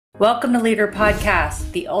Welcome to Leadr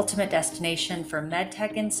Podcast, the ultimate destination for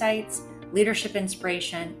MedTech insights, leadership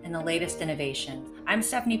inspiration, and the latest innovation. I'm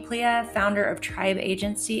Stephanie Pliha, founder of Tribe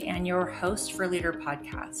Agency and your host for Leadr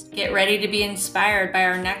Podcast. Get ready to be inspired by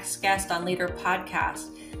our next guest on Leadr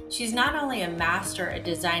Podcast. She's not only a master at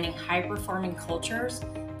designing high-performing cultures,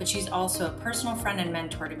 but she's also a personal friend and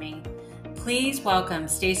mentor to me. Please welcome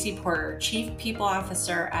Stacey Porter, Chief People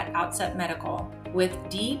Officer at Outset Medical. With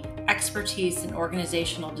deep expertise in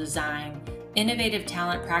organizational design, innovative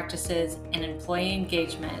talent practices, and employee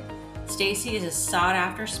engagement, Stacey is a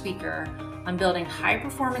sought-after speaker on building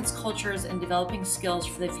high-performance cultures and developing skills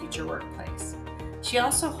for the future workplace. She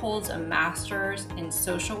also holds a master's in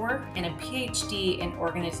social work and a PhD in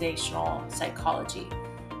organizational psychology,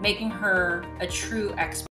 making her a true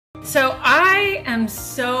expert. So I am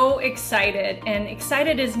so excited, and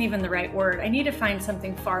excited isn't even the right word. I need to find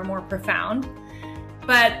something far more profound.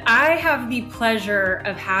 But I have the pleasure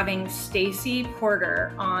of having Stacey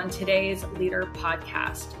Porter on today's Leadr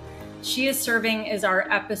Podcast. She is serving as our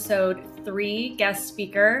episode 3 guest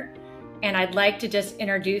speaker, and I'd like to just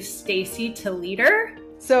introduce Stacey to Leadr.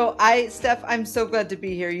 So Steph, I'm so glad to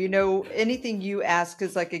be here. You know, anything you ask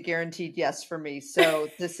is like a guaranteed yes for me. So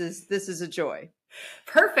this is a joy.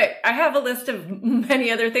 Perfect. I have a list of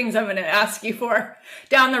many other things I'm going to ask you for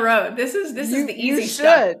down the road. This is the easy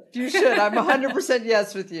stuff. You should. I'm 100%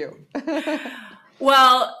 yes with you.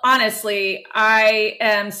 Well, honestly, I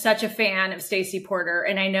am such a fan of Stacey Porter,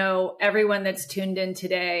 and I know everyone that's tuned in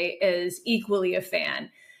today is equally a fan.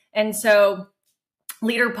 And so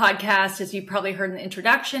Leadr Podcast, as you probably heard in the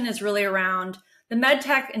introduction, is really around the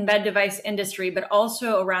MedTech and med device industry, but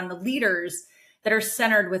also around the leaders that are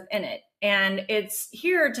centered within it. And it's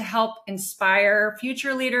here to help inspire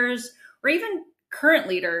future leaders or even current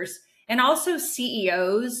leaders and also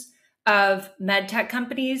CEOs of MedTech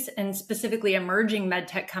companies and specifically emerging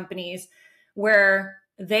MedTech companies where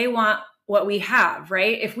they want what we have,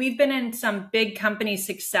 right? If we've been in some big company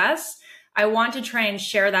success, I want to try and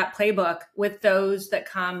share that playbook with those that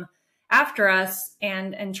come after us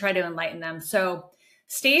and try to enlighten them. So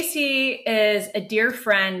Stacey is a dear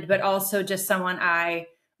friend, but also just someone I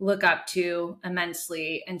look up to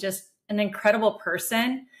immensely and just an incredible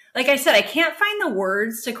person. Like I said, I can't find the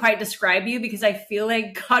words to quite describe you because I feel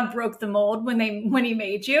like God broke the mold when he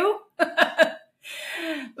made you.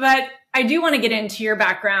 But I do want to get into your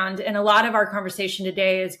background, and a lot of our conversation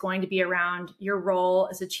today is going to be around your role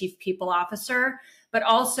as a Chief People Officer, but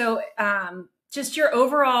also just your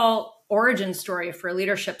overall origin story for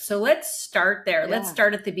leadership. So let's start there. Yeah. Let's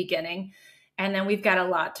start at the beginning, and then we've got a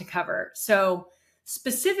lot to cover. So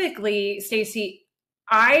specifically, Stacey,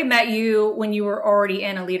 I met you when you were already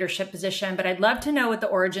in a leadership position, but I'd love to know what the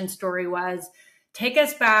origin story was. Take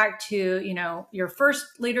us back to, your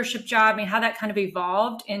first leadership job and how that kind of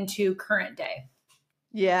evolved into current day.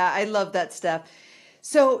 Yeah, I love that, Steph.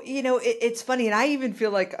 So, it's funny, and I even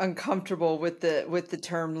feel like uncomfortable with the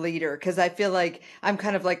term leader because I feel like I'm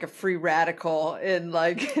kind of like a free radical in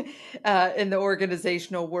in the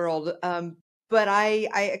organizational world. But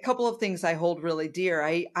a couple of things I hold really dear.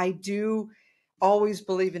 I do always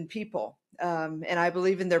believe in people, and I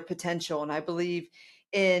believe in their potential, and I believe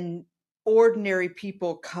in ordinary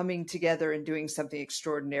people coming together and doing something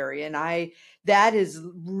extraordinary. And that is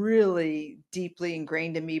really deeply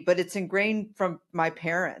ingrained in me, but it's ingrained from my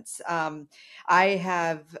parents. I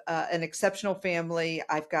have an exceptional family.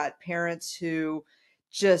 I've got parents who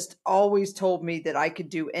just always told me that I could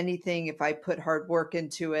do anything if I put hard work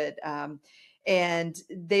into it. And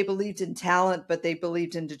they believed in talent, but they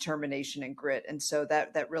believed in determination and grit. And so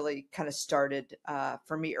that really kind of started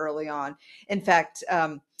for me early on. In fact,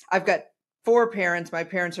 I've got 4 parents. My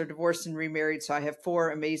parents are divorced and remarried, so I have 4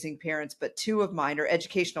 amazing parents, but 2 of mine are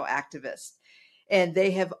educational activists. And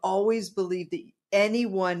they have always believed that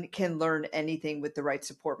anyone can learn anything with the right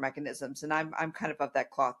support mechanisms. And I'm kind of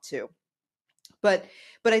that cloth too. But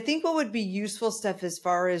I think what would be useful, Steph, as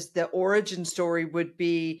far as the origin story would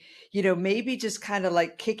be, maybe just kind of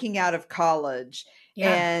like kicking out of college.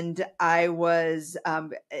 Yeah. And I was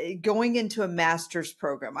going into a master's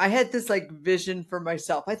program. I had this vision for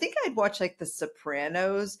myself. I think I'd watched The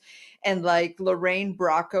Sopranos, and Lorraine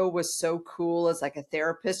Bracco was so cool as a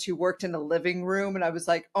therapist who worked in a living room. And I was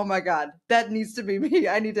like, oh my God, that needs to be me.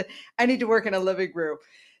 I need to work in a living room.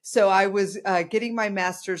 So I was getting my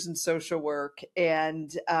master's in social work,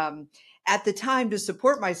 and at the time, to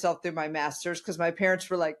support myself through my master's, because my parents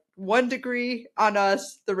were like, 1 degree on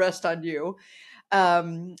us, the rest on you.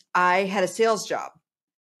 I had a sales job.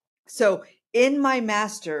 So in my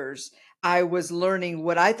master's, I was learning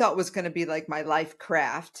what I thought was going to be my life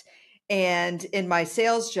craft. And in my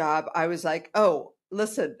sales job, I was like, oh,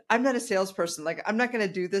 listen, I'm not a salesperson. Like, I'm not going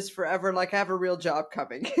to do this forever. Like, I have a real job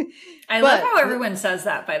coming. I love how everyone says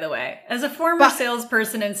that, by the way. As a former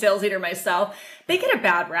salesperson and sales leader myself, they get a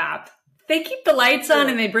bad rap. They keep the lights on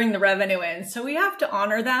and they bring the revenue in. So we have to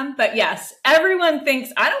honor them. But yes, everyone thinks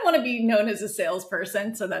I don't want to be known as a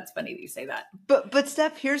salesperson. So that's funny that you say that. But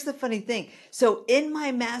Steph, here's the funny thing. So in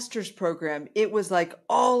my master's program, it was like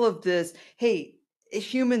all of this, hey,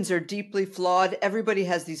 humans are deeply flawed. Everybody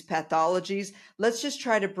has these pathologies. Let's just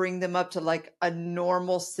try to bring them up to like a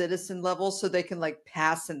normal citizen level so they can like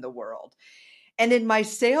pass in the world. And in my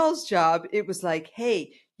sales job, it was like,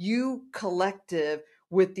 hey, you collective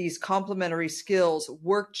with these complementary skills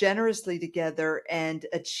work generously together and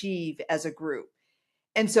achieve as a group.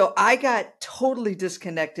 And so I got totally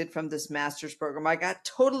disconnected from this master's program. I got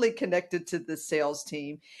totally connected to the sales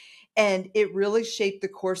team. And it really shaped the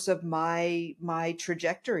course of my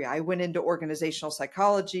trajectory. I went into organizational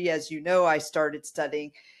psychology. As you know, I started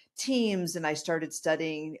studying teams and I started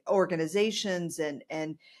studying organizations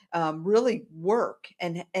and really work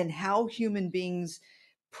and how human beings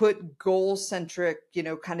put goal-centric,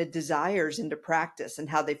 kind of desires into practice and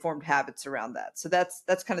how they formed habits around that. So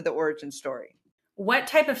that's kind of the origin story. What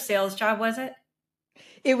type of sales job was it?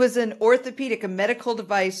 It was a medical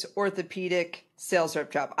device orthopedic sales rep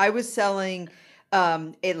job. I was selling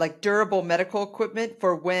like durable medical equipment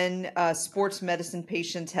for when sports medicine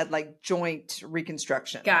patients had like joint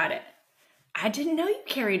reconstruction. Got it. I didn't know you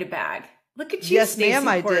carried a bag. Look at you, yes, Stacey ma'am,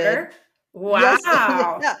 I Porter. did. Wow. Yes,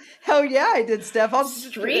 yeah. Hell yeah, I did, Steph. I'll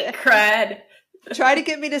Street cred. Try to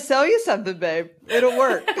get me to sell you something, babe. It'll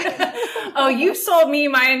work. Oh, you sold me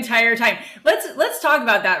my entire time. Let's talk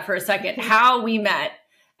about that for a second. How we met.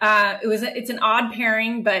 It's an odd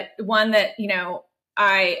pairing, but one that,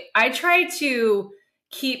 I try to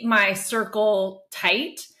keep my circle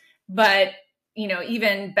tight, but,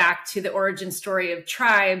 even back to the origin story of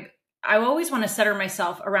tribe, I always want to center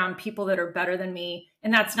myself around people that are better than me.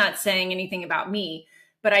 And that's not saying anything about me,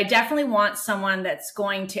 but I definitely want someone that's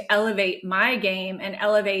going to elevate my game and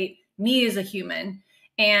elevate me as a human.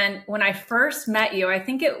 And when I first met you, I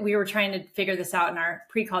think we were trying to figure this out in our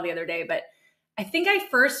pre-call the other day, but I think I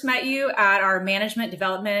first met you at our management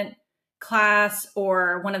development class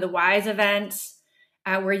or one of the WISE events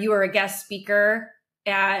where you were a guest speaker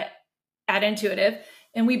at Intuitive.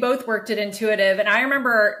 And we both worked at Intuitive. And I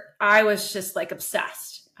remember I was just like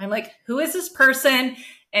obsessed. I'm like, who is this person?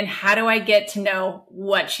 And how do I get to know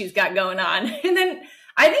what she's got going on? And then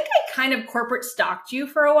I think I kind of corporate stalked you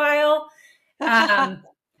for a while. And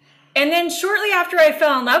then shortly after I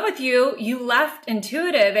fell in love with you, you left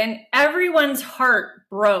Intuitive and everyone's heart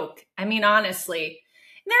broke. I mean, honestly,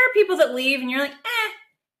 and there are people that leave and you're like,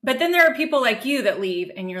 but then there are people like you that leave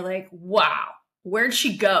and you're like, wow, where'd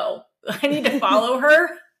she go? I need to follow her.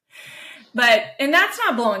 And that's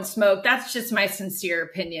not blowing smoke. That's just my sincere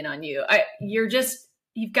opinion on you.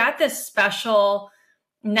 You've got this special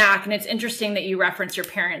knack. And it's interesting that you reference your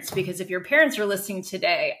parents, because if your parents are listening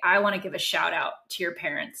today, I want to give a shout out to your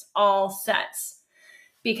parents, all sets,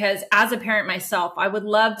 because as a parent myself, I would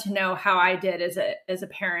love to know how I did as a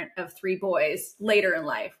parent of 3 boys later in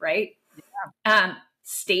life. Right. Yeah.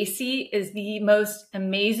 Stacey is the most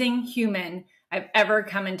amazing human I've ever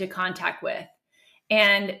come into contact with.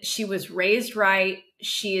 And she was raised right.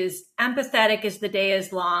 She is empathetic as the day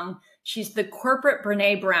is long. She's the corporate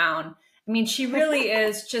Brene Brown. I mean, she really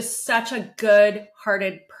is just such a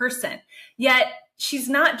good-hearted person. Yet she's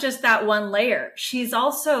not just that one layer. She's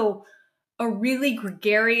also a really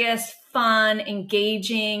gregarious, fun,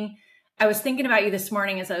 engaging. I was thinking about you this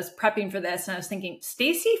morning as I was prepping for this, and I was thinking,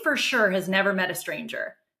 Stacey for sure has never met a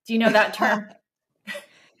stranger. Do you know that term?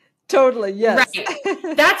 Totally, yes.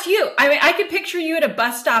 Right. That's you. I mean, I could picture you at a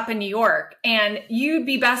bus stop in New York and you'd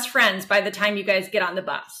be best friends by the time you guys get on the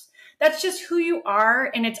bus. That's just who you are.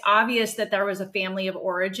 And it's obvious that there was a family of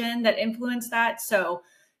origin that influenced that. So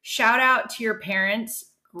shout out to your parents.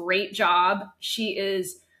 Great job. She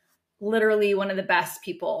is literally one of the best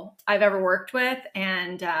people I've ever worked with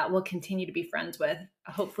and will continue to be friends with,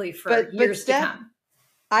 hopefully for years to come.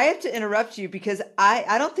 I have to interrupt you because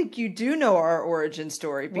I don't think you do know our origin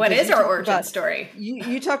story. What is our origin story?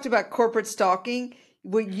 You talked about corporate stalking.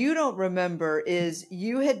 What you don't remember is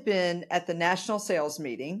you had been at the national sales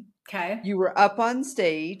meeting. Okay. You were up on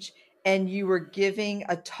stage and you were giving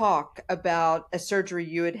a talk about a surgery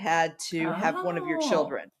you had to have one of your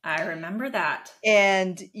children. I remember that.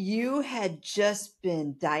 And you had just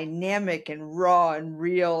been dynamic and raw and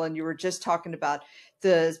real. And you were just talking about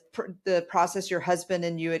the process your husband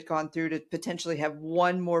and you had gone through to potentially have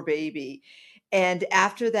one more baby. And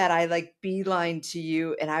after that, I like beeline to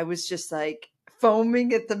you and I was just like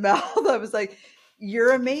foaming at the mouth. I was like,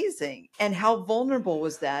 you're amazing. And how vulnerable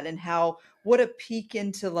was that? And what a peek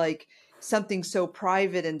into like something so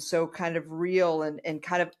private and so kind of real and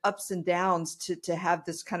kind of ups and downs to have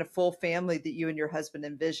this kind of full family that you and your husband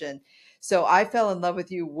envision. So I fell in love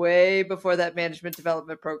with you way before that management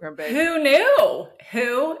development program, babe. Who knew?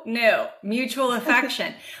 Who knew? Mutual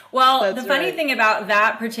affection. Well, the funny thing about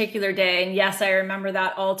that particular day, and yes, I remember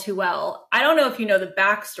that all too well. I don't know if you know the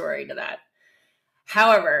backstory to that.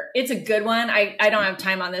 However, it's a good one. I don't have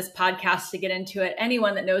time on this podcast to get into it.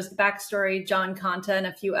 Anyone that knows the backstory, John Conta and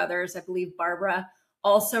a few others, I believe Barbara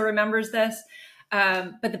also remembers this.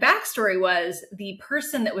 But the backstory was the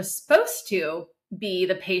person that was supposed to be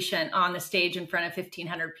the patient on the stage in front of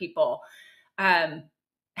 1,500 people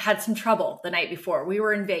had some trouble the night before. We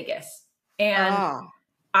were in Vegas and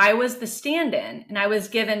I was the stand-in, and I was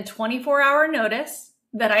given 24-hour notice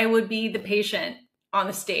that I would be the patient on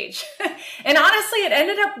the stage. And honestly, it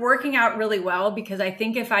ended up working out really well, because I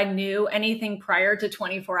think if I knew anything prior to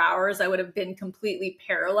 24 hours, I would have been completely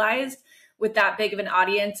paralyzed with that big of an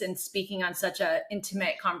audience and speaking on such an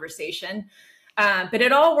intimate conversation. But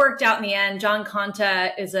it all worked out in the end. John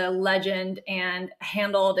Conta is a legend and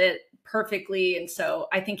handled it perfectly. And so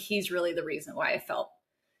I think he's really the reason why I felt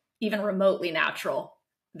even remotely natural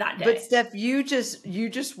that day. But Steph, you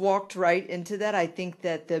just walked right into that. I think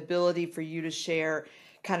that the ability for you to share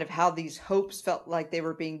kind of how these hopes felt like they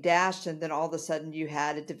were being dashed, and then all of a sudden you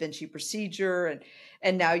had a Da Vinci procedure,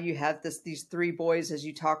 and now you have these three boys, as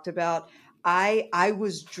you talked about. I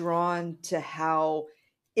was drawn to how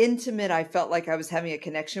intimate I felt like I was having a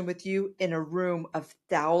connection with you in a room of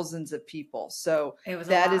thousands of people. So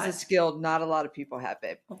that is a skill not a lot of people have,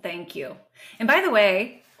 babe. Well, thank you. And by the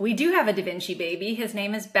way, we do have a Da Vinci baby. His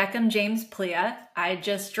name is Beckham James Pliha. I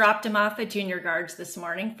just dropped him off at Junior Guards this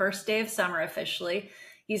morning, first day of summer officially.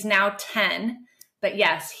 He's now 10. But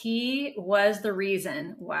yes, he was the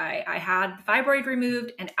reason why I had fibroid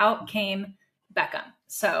removed, and out came Beckham.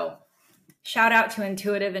 So shout out to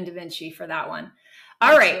Intuitive and Da Vinci for that one.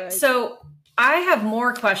 All right. So I have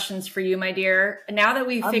more questions for you, my dear. Now that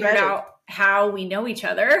we've figured out how we know each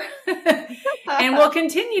other and we'll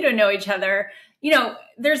continue to know each other,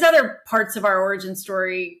 there's other parts of our origin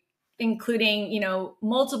story, including,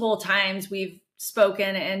 multiple times we've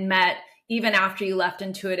spoken and met even after you left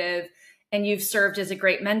Intuitive, and you've served as a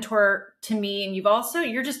great mentor to me. And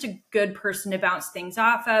you're just a good person to bounce things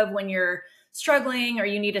off of when you're struggling or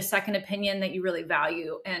you need a second opinion that you really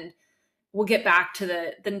value. And we'll get back to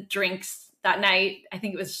the drinks that night. I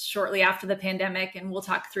think it was shortly after the pandemic, and we'll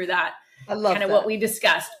talk through that. I love kind of what we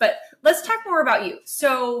discussed. But let's talk more about you.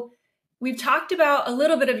 So we've talked about a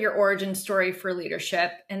little bit of your origin story for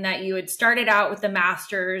leadership, and that you had started out with the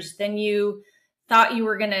master's, then you thought you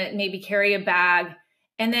were going to maybe carry a bag.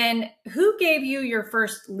 And then who gave you your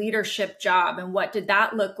first leadership job, and what did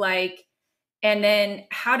that look like? And then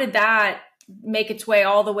how did that make its way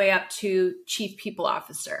all the way up to chief people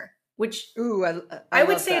officer? Which I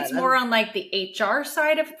would say it's more on like the HR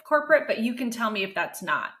side of corporate, but you can tell me if that's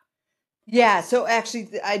not. Yeah. So actually,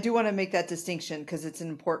 I do want to make that distinction because it's an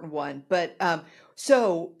important one. But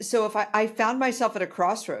so if I found myself at a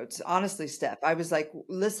crossroads, honestly, Steph, I was like,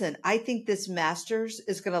 listen, I think this master's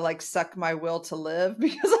is going to like suck my will to live,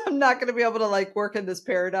 because I'm not going to be able to like work in this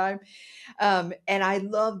paradigm. And I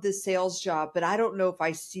love the sales job, but I don't know if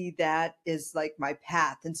I see that as like my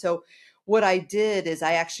path. And so what I did is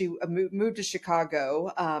I actually moved to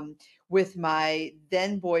Chicago with my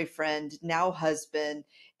then boyfriend, now husband,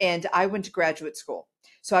 and I went to graduate school.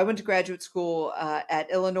 So I went to graduate school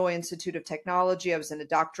at Illinois Institute of Technology. I was in a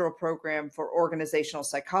doctoral program for organizational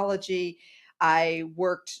psychology. I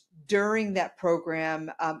worked during that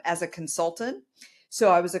program as a consultant.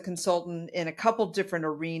 So I was a consultant in a couple different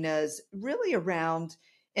arenas, really around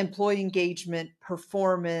employee engagement,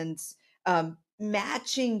 performance,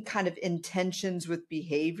 matching kind of intentions with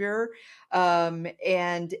behavior,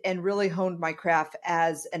 and really honed my craft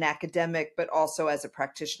as an academic, but also as a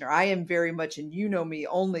practitioner. I am very much, and you know me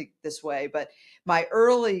only this way, but my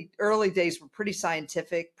early days were pretty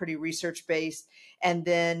scientific, pretty research based. And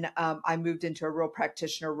then I moved into a real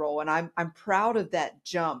practitioner role. And I'm proud of that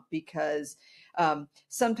jump, because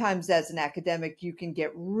sometimes as an academic, you can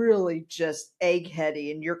get really just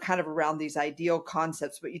eggheady, and you're kind of around these ideal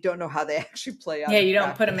concepts, but you don't know how they actually play out. Yeah, you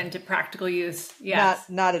don't put them into practical use. Yes.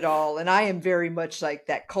 Not at all. And I am very much like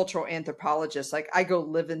that cultural anthropologist. Like I go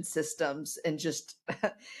live in systems and just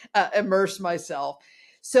immerse myself.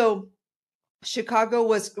 So Chicago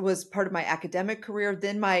was part of my academic career.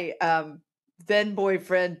 Then then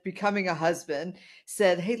boyfriend becoming a husband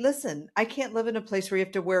said, "Hey, listen, I can't live in a place where you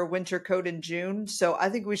have to wear a winter coat in June. So I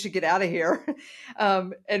think we should get out of here."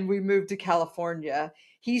 And we moved to California.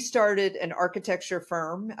 He started an architecture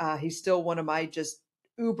firm. He's still one of my just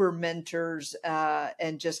uber mentors,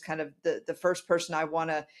 and just kind of the first person I want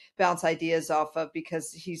to bounce ideas off of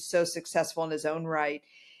because he's so successful in his own right.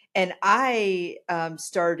 And I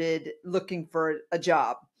started looking for a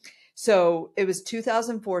job. So it was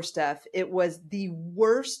 2004, Steph. It was the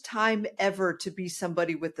worst time ever to be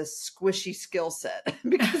somebody with a squishy skill set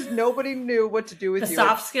because nobody knew what to do with The you.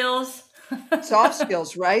 soft skills. Soft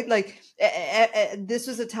skills, right? Like this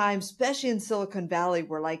was a time, especially in Silicon Valley,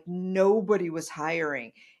 where like nobody was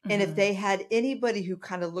hiring. And if Mhm. they had anybody who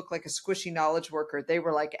kind of looked like a squishy knowledge worker, they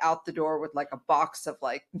were like out the door with like a box of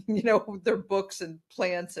like, their books and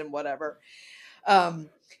plants and whatever. Um,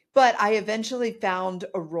 but I eventually found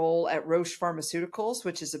a role at Roche Pharmaceuticals,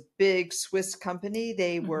 which is a big Swiss company.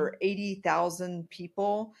 They Mhm. were 80,000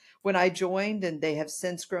 people when I joined, and they have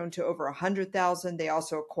since grown to over 100,000. They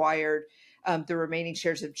also acquired the remaining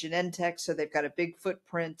shares of Genentech, so they've got a big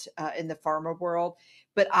footprint in the pharma world.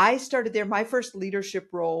 But I started there. My first leadership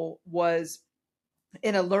role was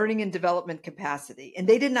in a learning and development capacity, and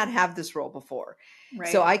they did not have this role before.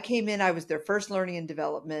 So Right. I came in, I was their first learning and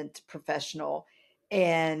development professional,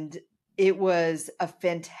 and it was a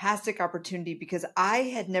fantastic opportunity because I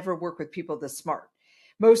had never worked with people this smart.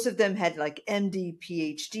 Most of them had like MD,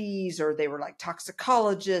 PhDs, or they were like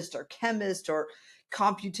toxicologists or chemists or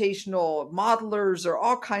computational modelers or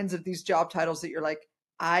all kinds of these job titles that you're like,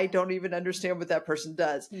 I don't even understand what that person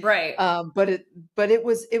does. Right. But it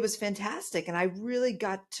was fantastic, and I really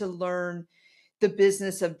got to learn the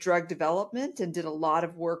business of drug development and did a lot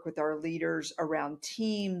of work with our leaders around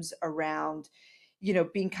teams, around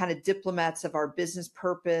being kind of diplomats of our business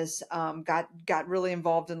purpose. Got really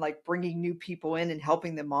involved in like bringing new people in and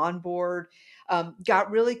helping them on board.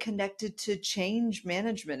 Got really connected to change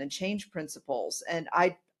management and change principles, and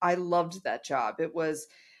I loved that job. It was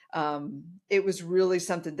really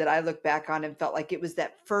something that I look back on and felt like it was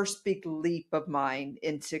that first big leap of mine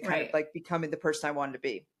into kind of Right. like becoming the person I wanted to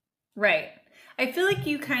be. Right. I feel like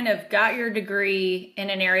you kind of got your degree in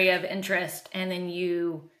an area of interest, and then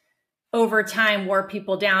you over time wore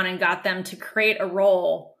people down and got them to create a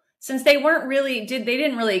role since they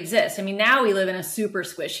didn't really exist. I mean, now we live in a super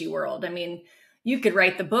squishy world. I mean, you could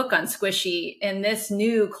write the book on squishy in this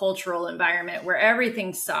new cultural environment where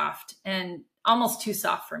everything's soft and almost too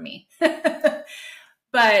soft for me.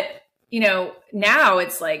 But, now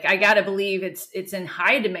it's like I got to believe it's in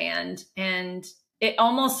high demand, and it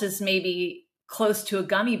almost is maybe close to a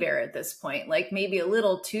gummy bear at this point, like maybe a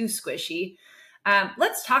little too squishy.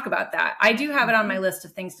 Let's talk about that. I do have it on my Mhm. list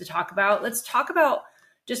of things to talk about. Let's talk about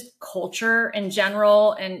just culture in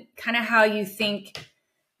general and kind of how you think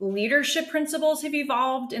leadership principles have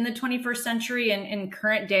evolved in the 21st century and in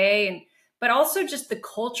current day. But also just the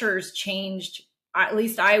culture's changed. At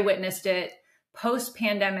least I witnessed it post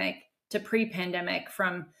pandemic to pre pandemic,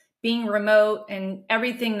 from being remote and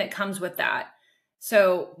everything that comes with that.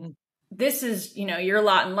 So this is, your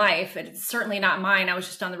lot in life, and it's certainly not mine. I was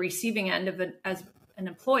just on the receiving end of it as an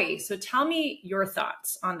employee. So tell me your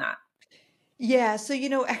thoughts on that. Yeah, so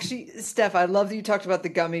actually, Steph, I love that you talked about the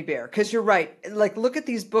gummy bear because you're right. Like, look at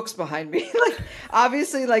these books behind me. Like,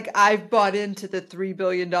 obviously, like I've bought into the $3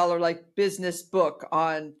 billion like business book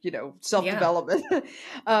on self Yeah. development.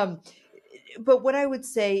 um, but what I would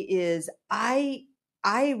say is I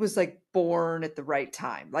was like born at the right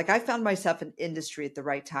time. Like I found myself in industry at the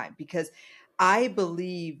right time because I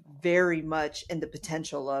believe very much in the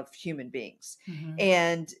potential of human beings. Hmm.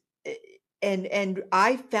 And eh, and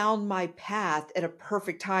I found my path at a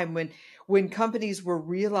perfect time when companies were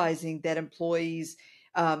realizing that employees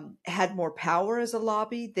had more power as a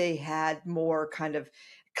lobby. They had more kind of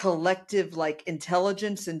collective like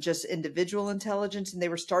intelligence and just individual intelligence, and they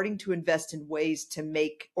were starting to invest in ways to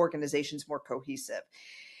make organizations more cohesive.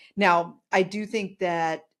 Now I do think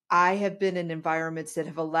that I have been in environments that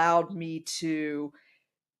have allowed me to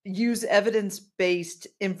use evidence-based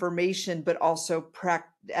information, but also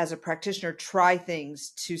as a practitioner try things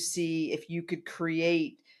to see if you could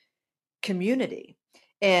create community.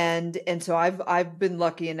 And so I've been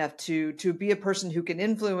lucky enough to be a person who can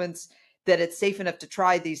influence that it's safe enough to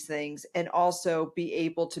try these things and also be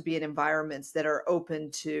able to be in environments that are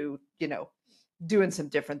open to doing some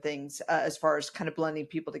different things, as far as kind of blending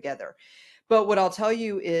people together. But what I'll tell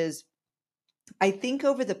you is I think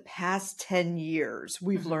over the past 10 years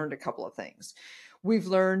we've Hmm. learned a couple of things. We've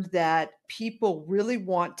learned that people really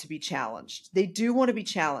want to be challenged. They do want to be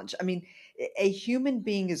challenged. I mean, a human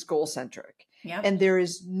being is goal centric. Yeah. And there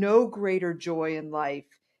is no greater joy in life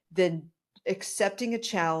than accepting a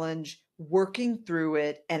challenge, working through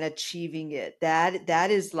it, and achieving it.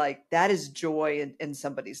 That is joy in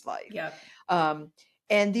somebody's life. Yeah. Um,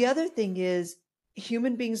 and the other thing is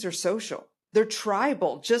human beings are social. They're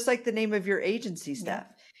tribal, just like the name of your agency, Yeah. Steph.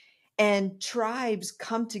 And tribes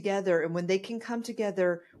come together, and when they can come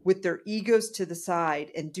together with their egos to the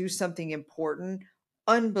side and do something important,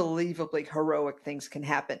 unbelievably heroic things can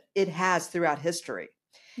happen. It has throughout history.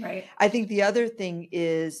 Right. I think the other thing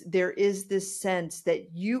is there is this sense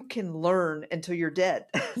that you can learn until you're dead.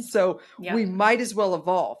 So Yeah. we might as well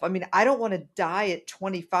evolve. I mean, I don't want to die at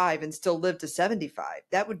 25 and still live to 75.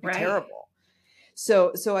 That would be Right. terrible.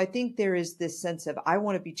 So I think there is this sense of I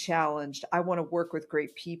want to be challenged, I want to work with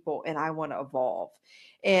great people, and I want to evolve.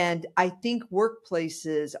 And I think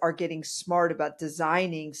workplaces are getting smart about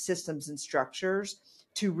designing systems and structures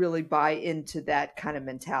to really buy into that kind of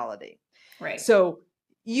mentality. Right. So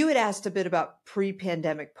you had asked a bit about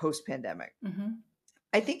pre-pandemic, post-pandemic. Mm-hmm.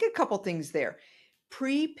 I think a couple things there.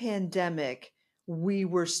 Pre-pandemic, we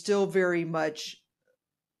were still very much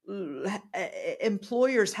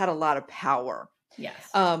employers had a lot of power.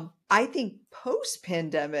 Yes. I think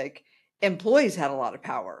post-pandemic, employees had a lot of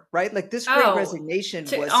power, right? Like this great resignation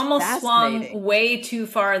was almost fascinating. Swung way too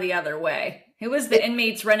far the other way. It was the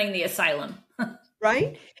inmates running the asylum.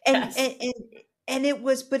 Right? And, Yes. and it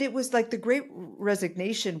was, but it was like the great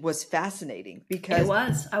resignation was fascinating because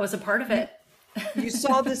I was a part of it. You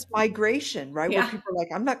saw this migration, right? Yeah. Where people are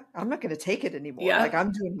like, I'm not going to take it anymore. Yeah. Like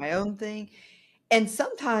I'm doing my own thing. And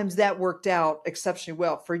sometimes that worked out exceptionally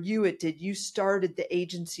well. For you, it did. You started the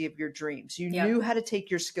agency of your dreams. You Yep. knew how to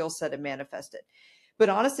take your skill set and manifest it. But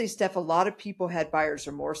honestly, Steph, a lot of people had buyer's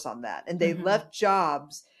remorse on that. And they left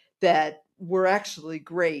jobs that were actually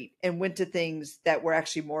great and went to things that were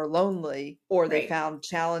actually more lonely, or they Right. found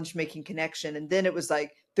challenge making connection. And then it was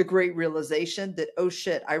like the great realization that, oh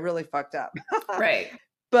shit, I really fucked up. Right.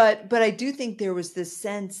 But I do think there was this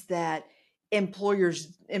sense that employees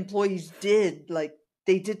did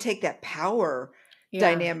they did take that power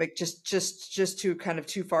dynamic just to kind of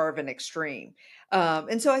too far of an extreme.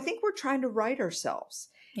 And so I think we're trying to right ourselves.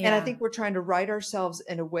 Yeah. And I think we're trying to right ourselves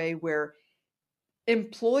in a way where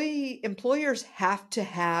employers have to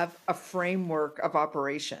have a framework of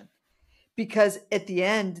operation, because at the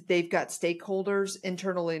end they've got stakeholders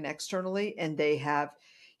internally and externally, and they have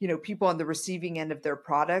people on the receiving end of their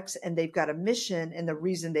products, and they've got a mission and the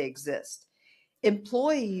reason they exist.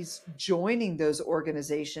 Employees joining those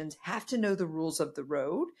organizations have to know the rules of the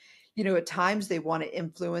road. At times they want to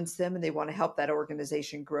influence them and they want to help that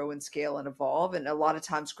organization grow and scale and evolve. And a lot of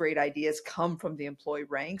times great ideas come from the employee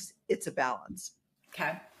ranks. It's a balance.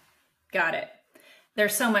 Okay. Got it.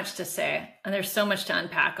 There's so much to say and there's so much to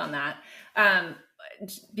unpack on that.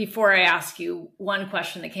 Before I ask you one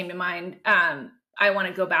question that came to mind, I want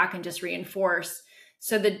to go back and just reinforce.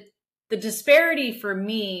 So the disparity for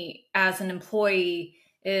me as an employee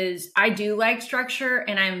is I do like structure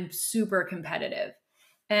and I'm super competitive.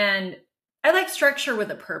 And I like structure with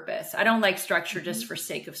a purpose. I don't like structure just for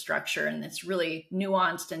sake of structure, and it's really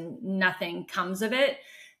nuanced and nothing comes of it.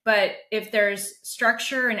 But if there's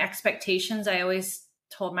structure and expectations, I always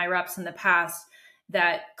told my reps in the past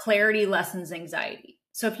that clarity lessens anxiety.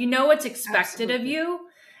 So if you know what's expected of you,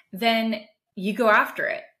 then you go after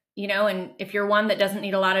it, and if you're one that doesn't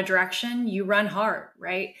need a lot of direction, you run hard,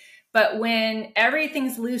 right? But when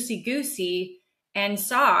everything's loosey-goosey and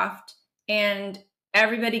soft and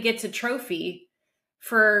everybody gets a trophy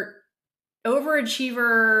for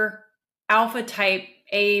overachiever, alpha type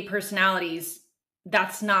A personalities,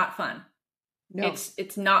 that's not fun. No.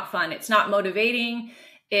 It's not fun. It's not motivating.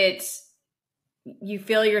 You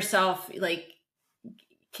feel yourself like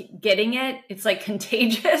getting it. It's like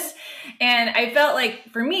contagious. And I felt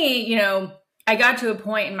like for me, I got to a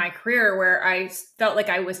point in my career where I felt like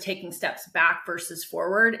I was taking steps back versus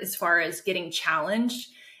forward as far as getting challenged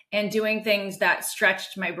and doing things that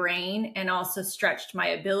stretched my brain and also stretched my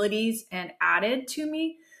abilities and added to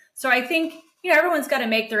me. So I think, everyone's got to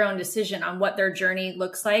make their own decision on what their journey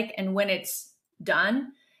looks like and when it's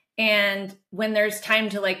done and when there's time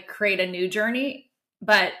to create a new journey.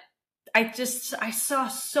 But I saw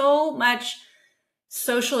so much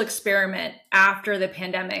social experiment after the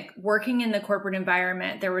pandemic. Working in the corporate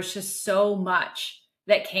environment, there was just so much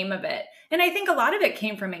that came of it. And I think a lot of it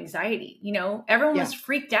came from anxiety. Everyone was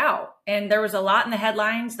freaked out, and there was a lot in the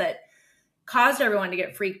headlines that caused everyone to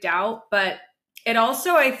get freaked out. But it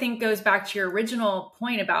also, I think, goes back to your original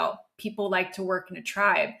point about people like to work in a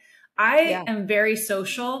tribe. I am very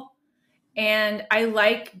social, and I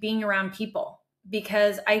like being around people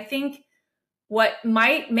because I think what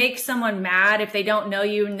might make someone mad if they don't know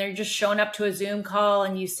you and they're just showing up to a Zoom call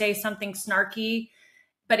and you say something snarky.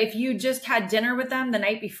 But if you just had dinner with them the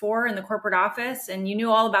night before in the corporate office and you knew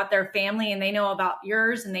all about their family and they know about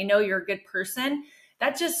yours and they know you're a good person,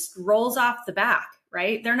 that just rolls off the back,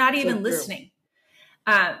 right? They're not even listening.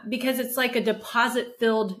 Because it's like a deposit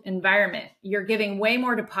filled environment. You're giving way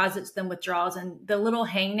more deposits than withdrawals, and the little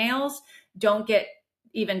hangnails don't get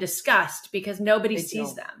even discussed because nobody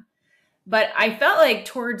sees them. But I felt like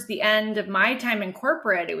towards the end of my time in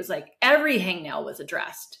corporate, it was like every hangnail was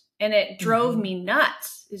addressed, and it drove me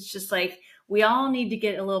nuts. It's just like, we all need to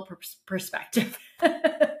get a little perspective.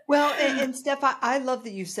 Well, and Steph, I love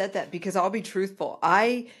that you said that, because I'll be truthful.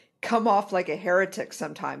 I come off like a heretic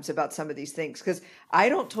sometimes about some of these things because I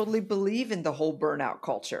don't totally believe in the whole burnout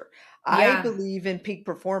culture. I believe in peak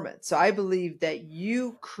performance. So I believe that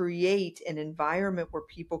you create an environment where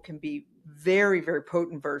people can be very, very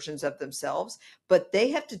potent versions of themselves, but they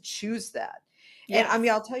have to choose that. And I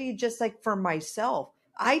mean, I'll tell you, just like for myself,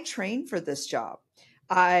 I train for this job.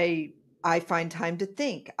 I find time to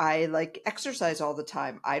think. I like exercise all the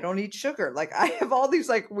time. I don't eat sugar. Like, I have all these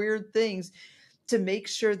like weird things to make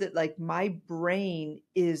sure that like my brain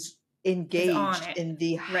is engaged in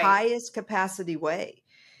the highest capacity way.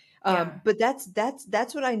 But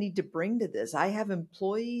that's what I need to bring to this. I have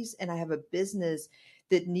employees and I have a business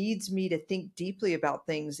that needs me to think deeply about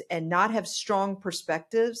things and not have strong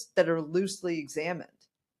perspectives that are loosely examined.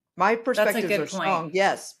 My perspectives are strong,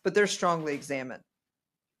 yes, but they're strongly examined.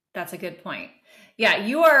 That's a good point. Yeah,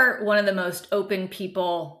 you are one of the most open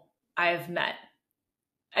people I've met.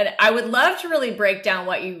 And I would love to really break down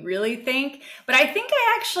what you really think, but I think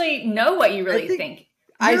I actually know what you really think.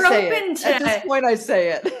 You're open to, at this point, I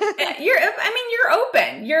say it. You're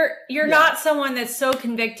open. You're not someone that's so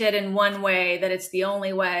convicted in one way that it's the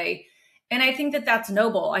only way. And I think that that's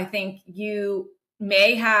noble. I think you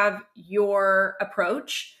may have your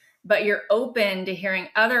approach, but you're open to hearing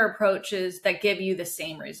other approaches that give you the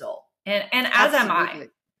same result. And as am I.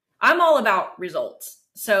 I'm all about results.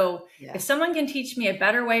 So if someone can teach me a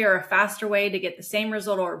better way or a faster way to get the same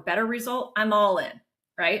result or a better result, I'm all in,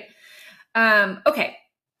 right? Okay,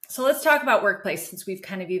 so let's talk about workplace, since we've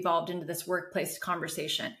kind of evolved into this workplace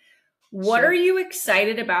conversation. What are you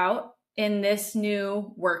excited about in this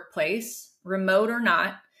new workplace, remote or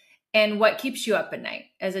not? And what keeps you up at night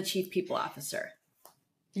as a chief people officer?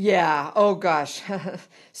 Yeah. Oh gosh.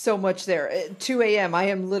 So much there. At 2 a.m. I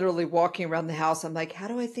am literally walking around the house. I'm like, how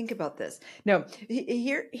do I think about this? No,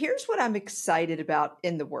 here's what I'm excited about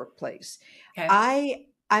in the workplace. Okay.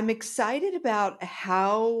 I'm excited about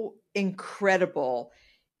how incredible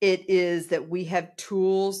it is that we have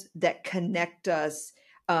tools that connect us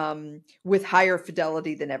with higher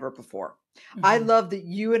fidelity than ever before. I love that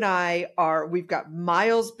you and we've got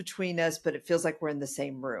miles between us, but it feels like we're in the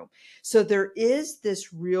same room. So there is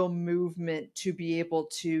this real movement to be able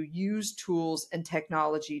to use tools and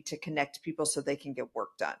technology to connect people so they can get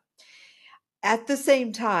work done. At the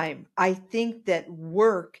same time, I think that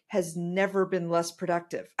work has never been less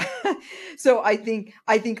productive. So I think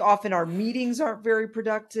often our meetings aren't very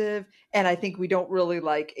productive, and I think we don't really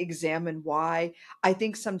like examine why. I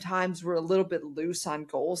think sometimes we're a little bit loose on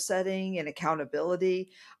goal setting and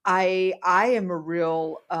accountability. I am a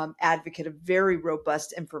real advocate of very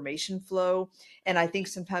robust information flow, and I think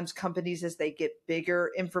sometimes companies, as they get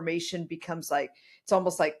bigger, information becomes like, it's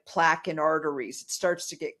almost like plaque in arteries. It starts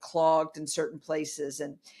to get clogged in certain places,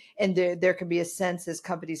 and there can be a sense as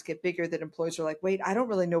companies get bigger that employees are like, wait, I don't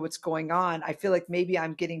really know what's going on. I feel like maybe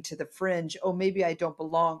I'm getting to the fringe. Oh, maybe I don't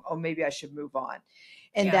belong. Oh, maybe I should move on.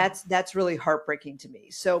 And that's really heartbreaking to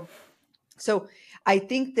me. So I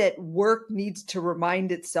think that work needs to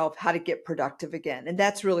remind itself how to get productive again. And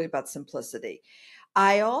that's really about simplicity.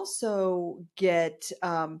 I also get,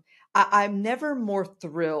 I'm never more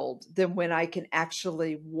thrilled than when I can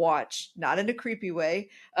actually watch, not in a creepy way,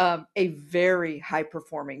 a very high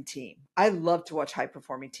performing team. I love to watch high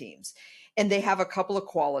performing teams, and they have a couple of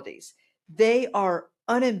qualities. They are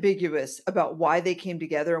unambiguous about why they came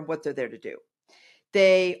together and what they're there to do.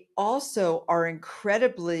 They also are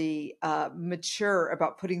incredibly mature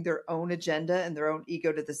about putting their own agenda and their own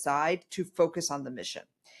ego to the side to focus on the mission.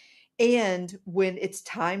 And when it's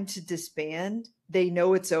time to disband, they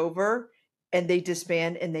know it's over and they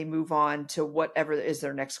disband and they move on to whatever is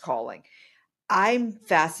their next calling. I'm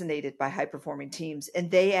fascinated by high performing teams, and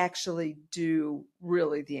they actually do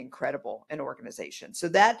really the incredible in organizations. So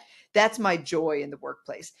that's my joy in the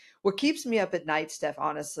workplace. What keeps me up at night, Steph,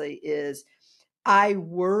 honestly, is I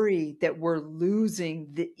worry that we're losing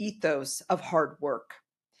the ethos of hard work.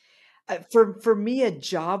 For me, a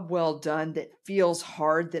job well done that feels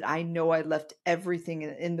hard, that I know I left everything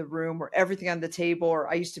in the room or everything on the table, or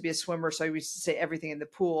I used to be a swimmer, so I used to say everything in the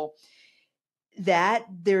pool, that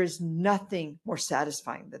there is nothing more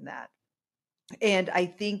satisfying than that. And I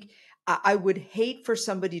think I would hate for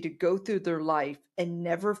somebody to go through their life and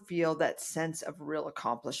never feel that sense of real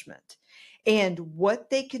accomplishment and what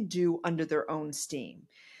they can do under their own steam.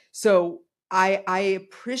 So I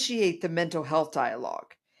appreciate the mental health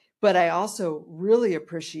dialogue, but I also really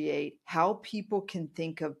appreciate how people can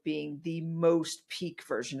think of being the most peak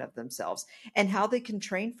version of themselves and how they can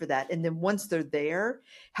train for that. And then once they're there,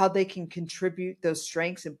 how they can contribute those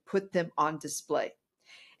strengths and put them on display.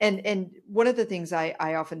 And one of the things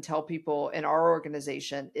I often tell people in our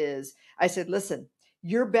organization is, I said, listen,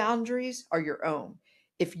 your boundaries are your own.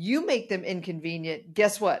 If you make them inconvenient,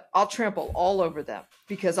 guess what? I'll trample all over them,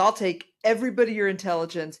 because I'll take every bit of your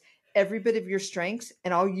intelligence, every bit of your strengths,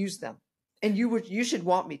 and I'll use them. And you should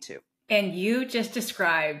want me to. And you just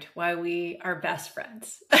described why we are best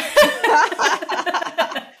friends.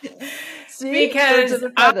 See, because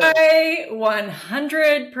I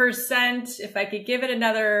 100%, if I could give it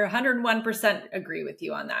another 101%, agree with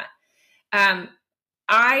you on that.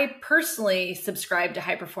 I personally subscribe to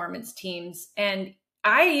high performance teams, and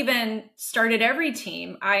I even started every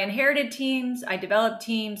team. I inherited teams, I developed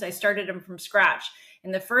teams, I started them from scratch.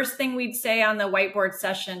 And the first thing we'd say on the whiteboard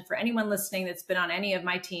session for anyone listening that's been on any of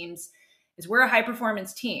my teams is, we're a high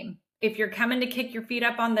performance team. If you're coming to kick your feet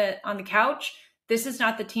up on the couch, this is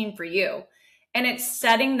not the team for you. And it's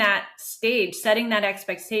setting that stage, setting that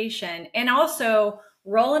expectation, and also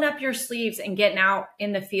rolling up your sleeves and getting out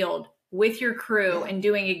in the field with your crew and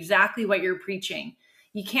doing exactly what you're preaching.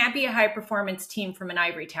 You can't be a high performance team from an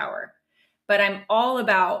ivory tower. But I'm all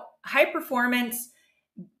about high performance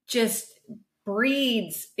just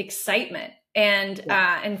breeds excitement. And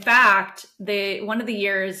in fact, one of the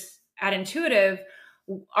years at Intuitive,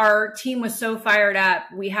 our team was so fired up.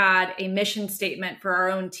 We had a mission statement for our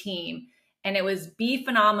own team, and it was be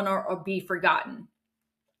phenomenal or be forgotten.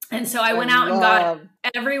 And so I went out and got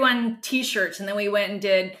everyone t-shirts, and then we went and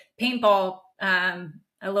did paintball, a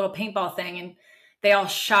little paintball thing, and they all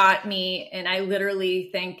shot me. And I literally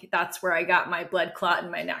think that's where I got my blood clot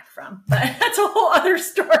in my neck from. But that's a whole other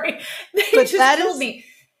story. They just killed me.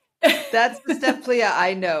 That's the Steph Pliha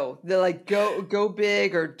I know. They're like, go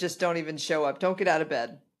big, or just don't even show up. Don't get out of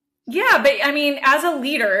bed. Yeah, but I mean, as a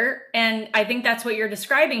leader, and I think that's what you're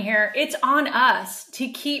describing here, it's on us to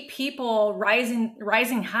keep people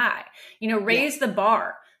rising high, raise the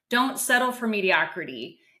bar. Don't settle for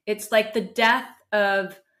mediocrity. It's like the death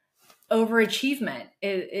of overachievement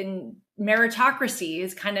in meritocracy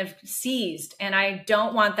is kind of seized. And I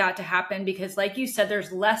don't want that to happen, because like you said,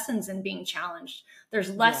 there's lessons in being challenged.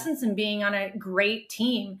 There's lessons in being on a great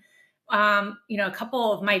team. A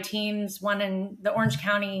couple of my teams, one in the Orange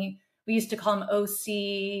County, we used to call them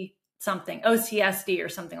OCSD or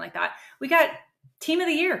something like that. We got team of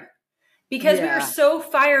the year because we were so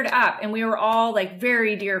fired up, and we were all like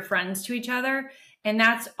very dear friends to each other. And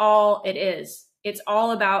that's all it is. It's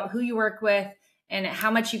all about who you work with and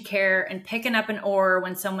how much you care, and picking up an oar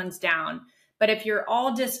when someone's down. But if you're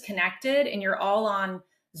all disconnected and you're all on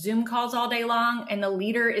Zoom calls all day long, and the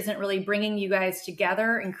leader isn't really bringing you guys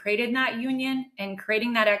together and creating that union and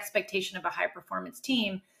creating that expectation of a high performance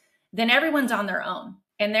team, then everyone's on their own,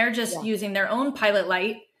 and they're just using their own pilot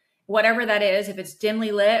light, whatever that is, if it's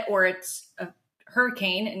dimly lit or it's a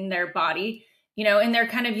hurricane in their body, and they're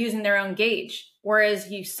kind of using their own gauge. Whereas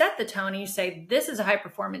you set the tone and you say, this is a high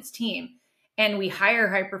performance team, and we hire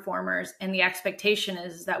high performers, and the expectation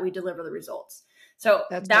is that we deliver the results. So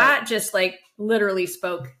that just like literally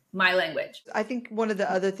spoke my language. I think one of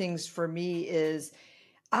the other things for me is,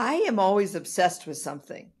 I am always obsessed with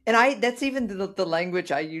something. And that's even the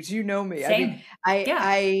language I use. You know me. Same.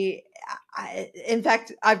 I in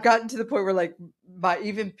fact, I've gotten to the point where like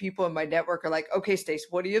even people in my network are like, okay, Stace,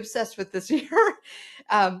 what are you obsessed with this year?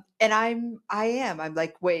 And I'm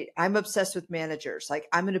like, wait, I'm obsessed with managers. Like,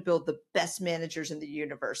 I'm going to build the best managers in the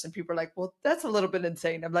universe. And people are like, well, that's a little bit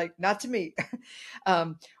insane. I'm like, not to me.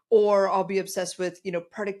 Or I'll be obsessed with,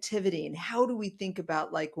 productivity, and how do we think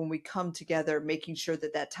about, like, when we come together, making sure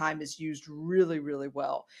that time is used really, really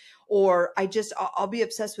well. Or I'll be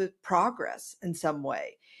obsessed with progress in some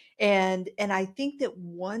way. And I think that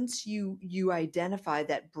once you identify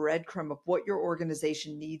that breadcrumb of what your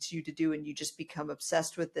organization needs you to do, and you just become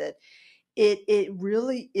obsessed with it, it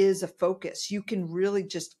really is a focus. You can really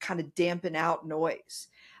just kind of dampen out noise.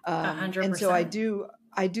 100%. And so I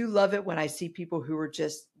do love it when I see people who are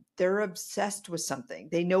just they're obsessed with something.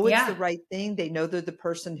 They know it's the Yeah. right thing. They know they're the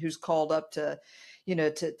person who's called up to,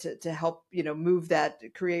 to help, move that,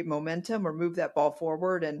 create momentum or move that ball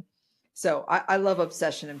forward. And so I love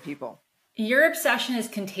obsession in people. Your obsession is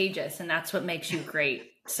contagious, and that's what makes you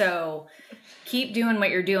great. So keep doing what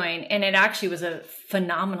you're doing. And it actually was a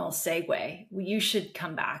phenomenal segue. You should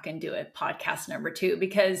come back and do a podcast number 2,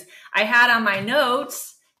 because I had on my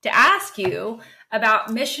notes to ask you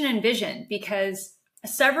about mission and vision, because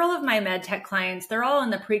several of my MedTech clients, they're all in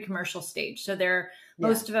the pre-commercial stage. So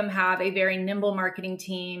most of them have a very nimble marketing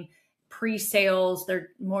team, pre-sales. They're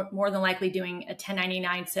more than likely doing a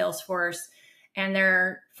 1099 sales force, and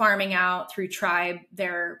they're farming out through Tribe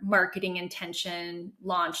their marketing intention,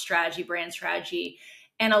 launch strategy, brand strategy.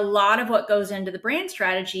 And a lot of what goes into the brand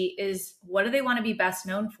strategy is, what do they want to be best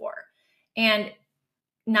known for? And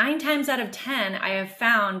 9 times out of 10, I have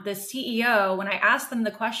found the CEO, when I ask them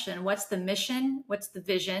the question, what's the mission? What's the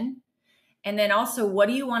vision? And then also, what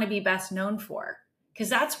do you want to be best known for? Because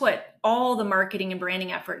that's what all the marketing and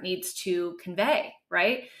branding effort needs to convey,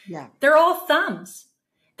 right? Yeah. They're all thumbs.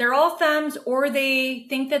 They're all thumbs, or they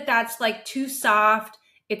think that that's like too soft.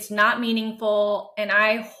 It's not meaningful. And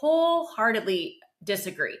I wholeheartedly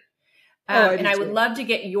disagree. And I would love to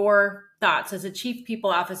get your thoughts. As a chief people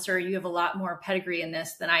officer, you have a lot more pedigree in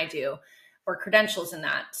this than I do, or credentials in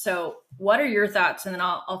that. So what are your thoughts? And then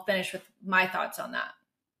I'll finish with my thoughts on that.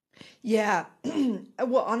 Yeah.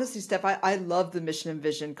 Well, honestly, Steph, I love the mission and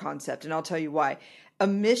vision concept, and I'll tell you why. A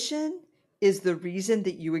mission is the reason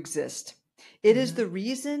that you exist. It is the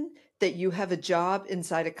reason that you have a job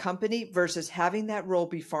inside a company versus having that role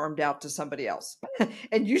be farmed out to somebody else.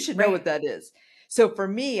 And you should know what that is. So for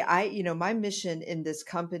me, my mission in this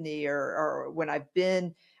company, or when I've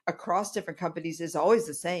been across different companies, is always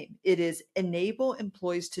the same. It is enable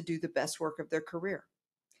employees to do the best work of their career.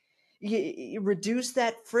 You reduce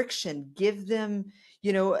that friction, give them,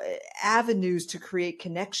 avenues to create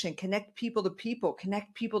connection, connect people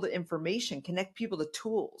to information, connect people to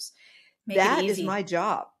tools. That is my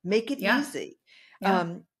job. Make it easy.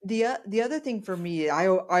 Yeah. The other thing for me, I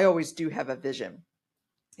always do have a vision,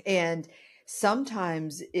 and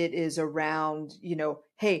sometimes it is around,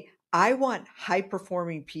 hey, I want high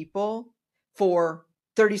performing people for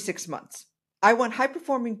 36 months. I want high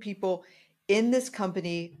performing people in this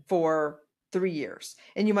company for 3 years.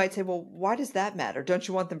 And you might say, well, why does that matter? Don't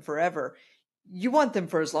you want them forever? You want them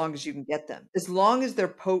for as long as you can get them. As long as they're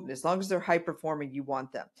potent, as long as they're high performing, you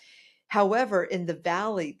want them. However, in the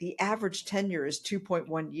Valley, the average tenure is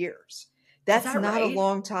 2.1 years. That's not a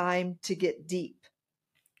long time to get deep.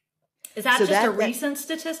 Is that just a recent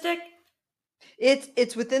statistic?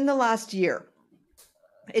 It's within the last year.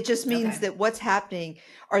 It just means that what's happening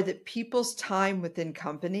are that people's time within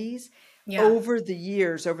companies over the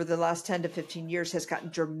years, over the last 10 to 15 years, has gotten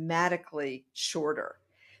dramatically shorter.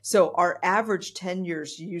 So our average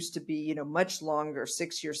tenures used to be, much longer,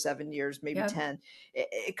 6 years, 7 years, maybe 10.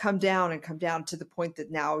 It come down to the point that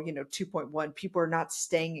now, 2.1, people are not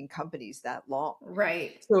staying in companies that long.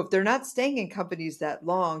 Right. So if they're not staying in companies that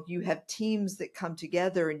long, you have teams that come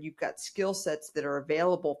together and you've got skill sets that are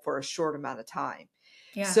available for a short amount of time.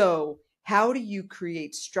 Yeah. So how do you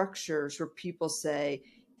create structures where people say,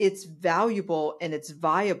 it's valuable and it's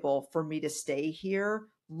viable for me to stay here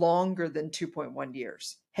longer than 2.1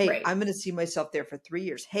 years. Hey, I'm going to see myself there for 3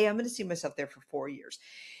 years. Hey, I'm going to see myself there for 4 years.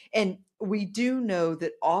 And we do know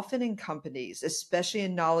that often in companies, especially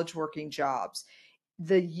in knowledge working jobs,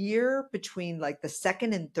 the year between like the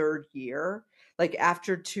second and third year, like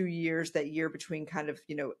after 2 years, that year between kind of,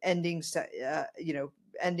 ending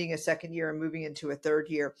a second year and moving into a third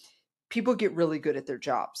year, people get really good at their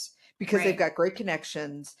jobs because they've got great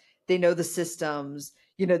connections. They know the systems.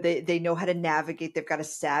 They know how to navigate. They've got a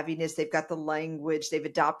savviness. They've got the language. They've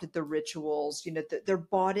adopted the rituals. They're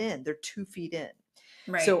bought in. They're 2 feet in.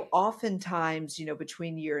 Right. So oftentimes,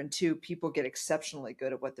 between year and 2, people get exceptionally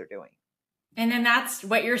good at what they're doing. And then that's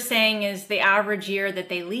what you're saying is the average year that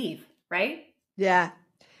they leave, right? Yeah.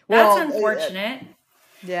 That's unfortunate.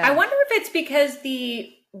 Yeah. I wonder if it's because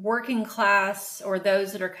the working class, or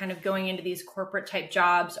those that are kind of going into these corporate type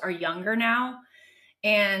jobs, are younger now.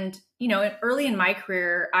 And, early in my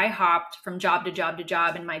career, I hopped from job to job to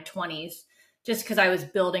job in my 20s just because I was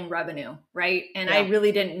building revenue, right? And I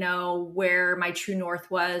really didn't know where my true north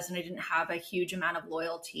was, and I didn't have a huge amount of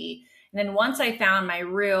loyalty. And then once I found my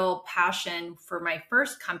real passion for my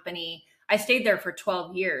first company, I stayed there for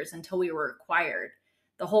 12 years until we were acquired.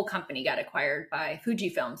 The whole company got acquired by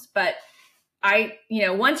Fujifilms. But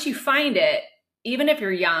once you find it, even if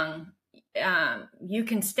you're young, you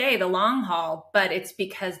can stay the long haul, but it's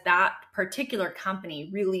because that particular company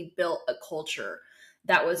really built a culture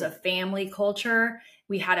that was a family culture.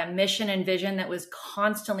 We had a mission and vision that was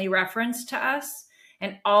constantly referenced to us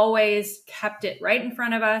and always kept it right in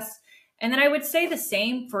front of us. And then I would say the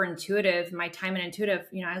same for Intuitive. My time in Intuitive,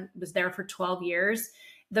 I was there for 12 years.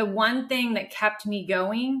 The one thing that kept me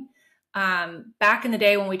going, back in the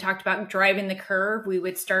day when we talked about driving the curve, we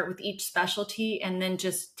would start with each specialty and then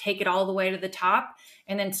just take it all the way to the top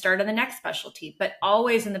and then start on the next specialty. But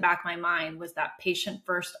always in the back of my mind was that patient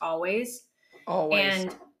first, always. Always.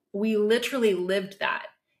 And we literally lived that.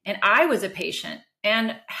 And I was a patient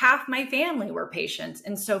and half my family were patients.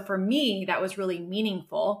 And so for me, that was really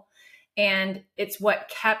meaningful. And it's what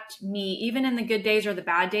kept me, even in the good days or the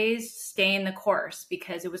bad days, staying the course,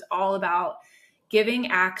 because it was all about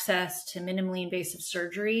giving access to minimally invasive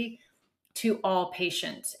surgery to all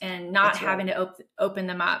patients and not having to open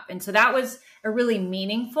them up. And so that was a really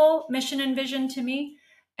meaningful mission and vision to me.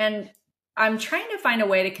 And I'm trying to find a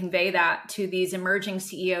way to convey that to these emerging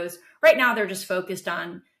CEOs. Right now, they're just focused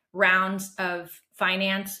on rounds of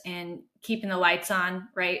finance and keeping the lights on,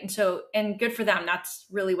 right? And good for them. That's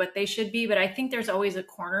really what they should be. But I think there's always a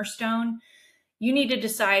cornerstone. You need to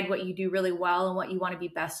decide what you do really well and what you want to be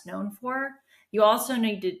best known for. You also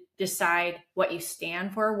need to decide what you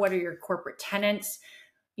stand for. What are your corporate tenets?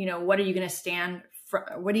 What are you going to stand for?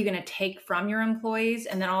 What are you going to take from your employees?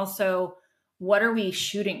 And then also, what are we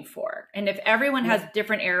shooting for? And if everyone has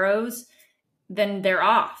different arrows, then they're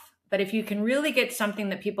off. But if you can really get something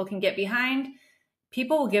that people can get behind,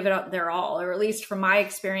 people will give it up their all, or at least from my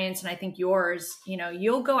experience, and I think yours,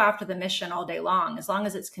 you'll go after the mission all day long, as long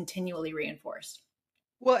as it's continually reinforced.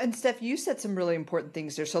 Well, and Steph, you said some really important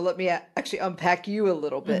things there. So let me actually unpack you a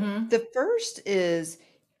little bit. Mm-hmm. The first is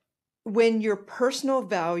when your personal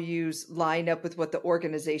values line up with what the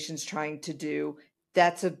organization's trying to do,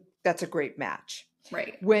 that's a great match.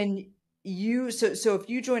 Right. When so if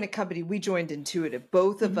you join a company, we joined Intuitive,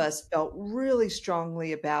 both of us felt really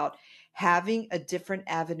strongly about having a different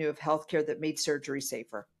avenue of healthcare that made surgery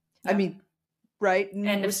safer. Yep. I mean, right?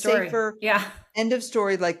 End of story. Safer. Yeah. End of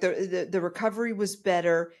story. Like the recovery was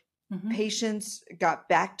better. Mm-hmm. Patients got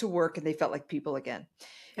back to work and they felt like people again.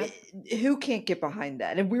 Yep. Who can't get behind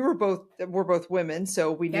that? And we're both women,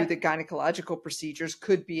 so we knew that gynecological procedures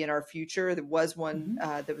could be in our future. There was one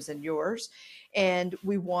that was in yours, and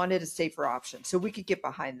we wanted a safer option, so we could get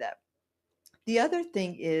behind that. The other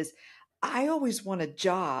thing is, I always want a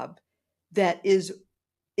job that is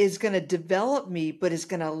going to develop me, but is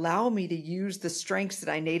going to allow me to use the strengths that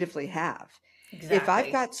I natively have. Exactly. If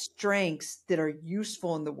I've got strengths that are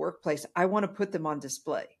useful in the workplace, I want to put them on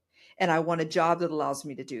display. And I want a job that allows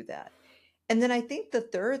me to do that. And then I think the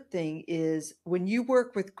third thing is when you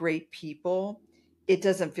work with great people, it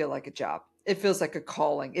doesn't feel like a job. It feels like a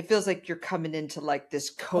calling. It feels like you're coming into like this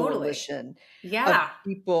coalition of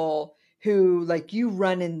people who like you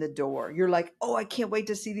run in the door. You're like, oh, I can't wait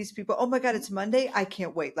to see these people. Oh my God, it's Monday. I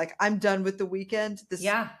can't wait. Like I'm done with the weekend.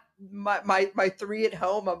 My 3 at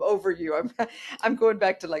home. I'm over you. I'm going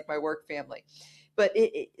back to like my work family. But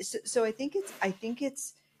so I think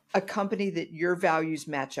it's a company that your values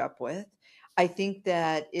match up with. I think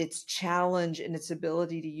that it's challenge in its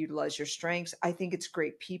ability to utilize your strengths. I think it's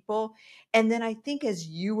great people. And then I think as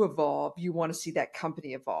you evolve, you want to see that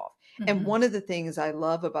company evolve. Mm-hmm. And one of the things I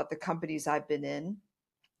love about the companies I've been in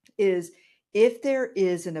is if there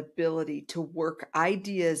is an ability to work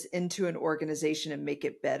ideas into an organization and make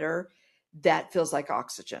it better, that feels like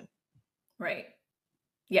oxygen. Right.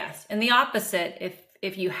 Yes. And the opposite,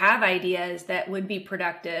 if you have ideas that would be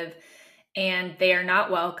productive and they are not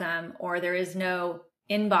welcome or there is no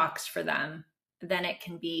inbox for them, then it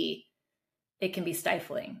can be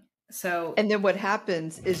stifling. So, and then what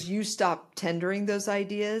happens is you stop tendering those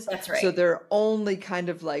ideas. That's right. So they're only kind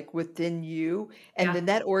of like within you. And then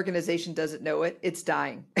that organization doesn't know it. It's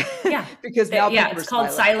dying. Yeah. Because now it's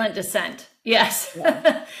called silent descent. Yes.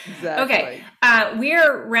 Yeah, exactly. Okay.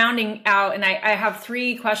 We're rounding out and I have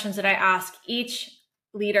 3 questions that I ask each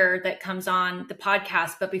leader that comes on the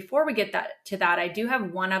podcast. But before we get to that, I do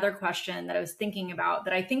have one other question that I was thinking about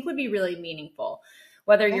that I think would be really meaningful.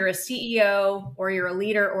 Whether you're a CEO or you're a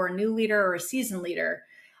leader or a new leader or a seasoned leader,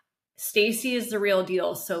 Stacey is the real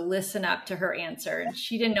deal. So listen up to her answer. And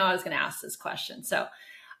she didn't know I was going to ask this question. So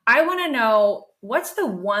I want to know, what's the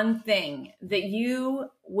one thing that you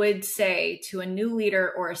would say to a new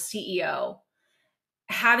leader or a CEO,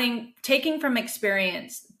 taking from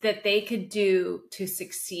experience that they could do to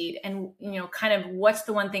succeed? And, kind of what's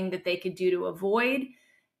the one thing that they could do to avoid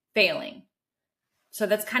failing? So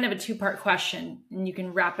that's kind of a 2-part question, and you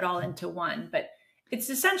can wrap it all into one. But it's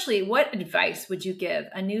essentially, what advice would you give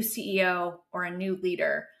a new CEO or a new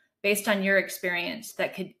leader based on your experience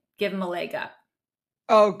that could give them a leg up?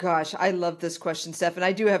 Oh gosh, I love this question, Steph, and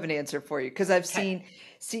I do have an answer for you because I've Okay. seen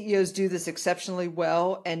CEOs do this exceptionally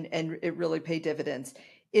well and it really pay dividends.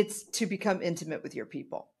 It's to become intimate with your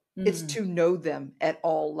people. It's Mm, to know them at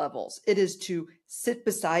all levels. It is to sit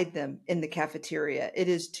beside them in the cafeteria. It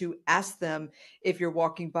is to ask them if you're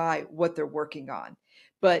walking by what they're working on.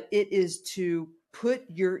 But it is to put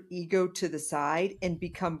your ego to the side and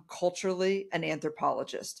become culturally an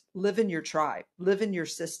anthropologist. Live in your tribe, live in your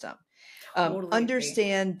system, totally agree.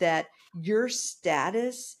 understand that your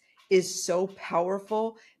status is so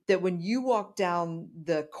powerful that when you walk down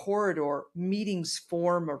the corridor, meetings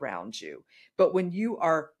form around you. But when you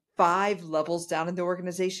are 5 levels down in the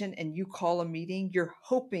organization and you call a meeting, you're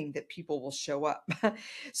hoping that people will show up.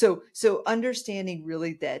 So understanding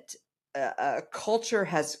really that a culture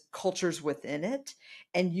has cultures within it,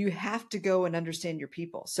 and you have to go and understand your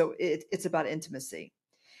people. So it's about intimacy.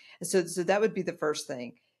 So that would be the first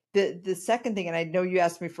thing. The second thing, and I know you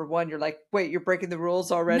asked me for one, you're like, wait, you're breaking the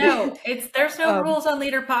rules already. No, there's no um, rules on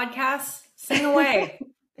Leadr Podcasts. Sing away.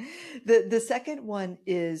 the second one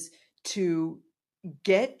is to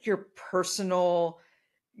get your personal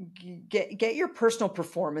get your personal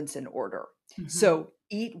performance in order. Mhm. So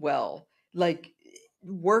eat well, like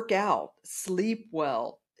work out, sleep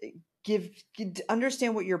well,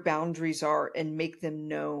 understand what your boundaries are and make them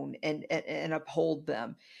known and uphold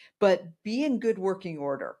them. But be in good working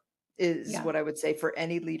order is Yeah. what I would say for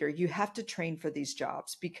any leader. You have to train for these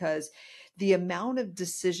jobs because the amount of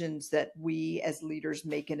decisions that we as leaders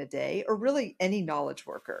make in a day, or really any knowledge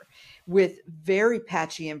worker, with very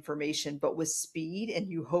patchy information, but with speed and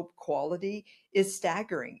you hope quality, is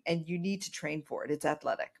staggering. And you need to train for it. It's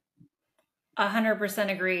athletic.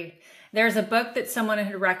 100% agree. There's a book that someone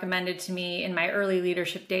had recommended to me in my early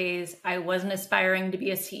leadership days. I wasn't aspiring to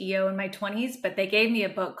be a CEO in my 20s, but they gave me a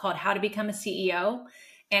book called How to Become a CEO.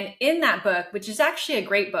 And in that book, which is actually a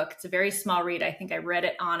great book, it's a very small read. I think I read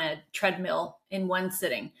it on a treadmill in one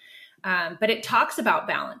sitting. But it talks about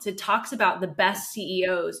balance. It talks about the best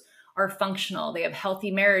CEOs are functional. They have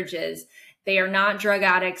healthy marriages. They are not drug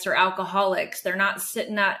addicts or alcoholics. They're not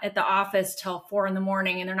sitting at the office till 4 a.m.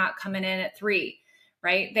 and they're not coming in at 3,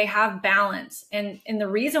 right? They have balance. And the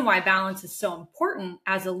reason why balance is so important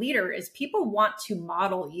as a leader is people want to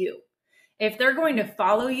model you. If they're going to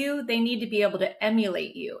follow you, they need to be able to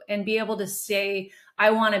emulate you and be able to say, I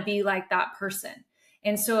want to be like that person.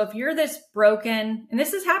 And so if you're this broken, and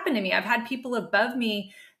this has happened to me, I've had people above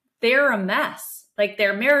me, they're a mess. Like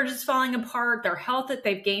their marriage is falling apart, their health, that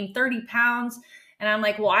they've gained 30 pounds. And I'm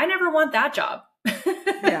like, well, I never want that job.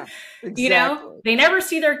 Yeah, You know, exactly. they never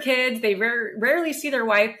see their kids. They rarely see their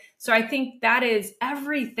wife. So I think that is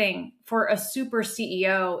everything for a super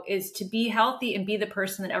CEO, is to be healthy and be the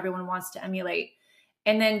person that everyone wants to emulate.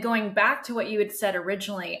 And then going back to what you had said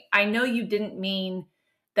originally, I know you didn't mean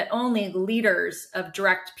that only leaders of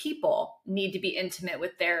direct people need to be intimate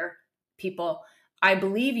with their people. I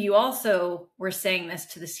believe you also were saying this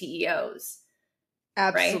to the CEOs,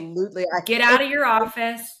 right? Absolutely. Get out of your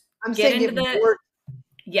office, I'm get saying into it the, more. I'm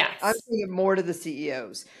yes, saying it more to the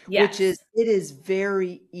CEOs, which is yes, it is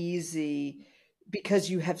very easy because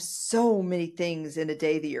you have so many things in a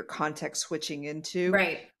day that you're context switching into.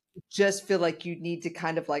 right. Just feel like you need to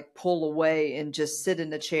kind of like pull away and just sit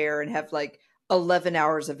in a chair and have like 11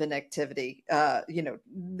 hours of inactivity.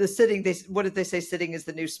 The sitting, what did they say? Sitting is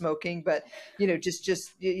the new smoking, but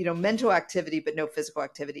just mental activity, but no physical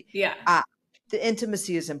activity. Yeah. Uh, the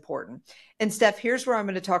intimacy is important. And Steph, here's where I'm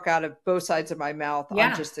going to talk out of both sides of my mouth on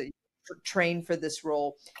Yeah. just to train for this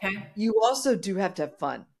role. Okay. You also do have to have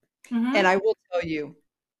fun. And Mm-hmm. I will tell you,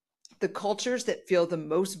 the cultures that feel the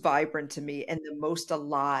most vibrant to me and the most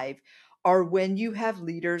alive are when you have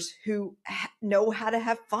leaders who know how to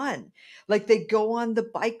have fun. Like they go on the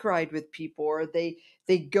bike ride with people, or they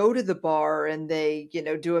go to the bar and they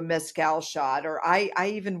do a mezcal shot. Or I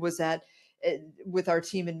even was with our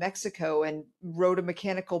team in Mexico and rode a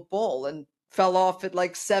mechanical bull and fell off at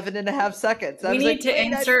like 7.5 seconds. I We was like, need to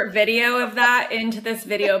wait, insert video of that into this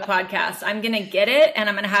video podcast. I'm going to get it and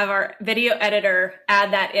I'm going to have our video editor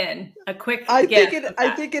add that in, a quick GIF of I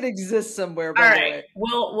that. think it exists somewhere, All by the right. way.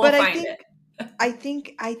 We'll But find it. I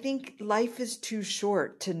think life is too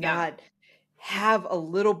short to Yeah. not have a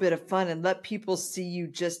little bit of fun and let people see you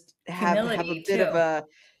just have a Humility bit of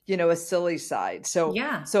too. a silly side.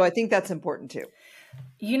 Yeah. So I think that's important too.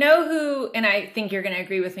 You know who, and I think you're going to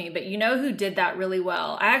agree with me, but you know who did that really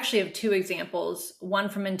well? I actually have two examples, one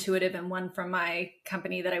from Intuitive and one from my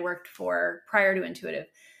company that I worked for prior to Intuitive.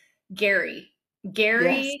 Gary. Yes.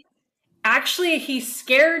 Gary, actually, he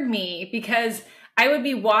scared me because I would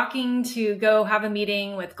be walking to go have a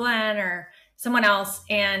meeting with Glenn or someone else,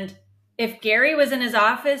 and if Gary was in his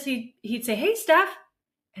office, he'd say, "Hey, Steph."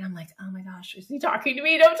 And I'm like, "Oh my gosh, is he talking to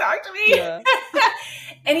me? Don't talk to me." Yeah.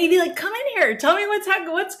 And he'd be like, "Come in here. Tell me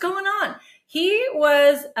what's going on." He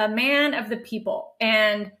was a man of the people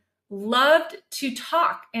and loved to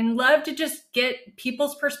talk and loved to just get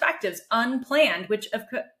people's perspectives unplanned, which of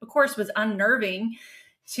course was unnerving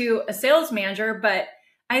to a sales manager. But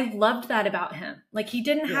I loved that about him. Like, he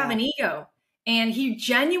didn't have an ego, and he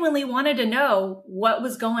genuinely wanted to know what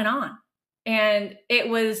was going on. And it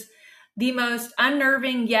was the most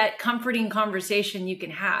unnerving yet comforting conversation you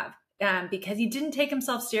can have, because he didn't take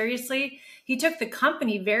himself seriously. He took the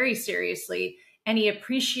company very seriously, and he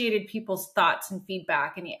appreciated people's thoughts and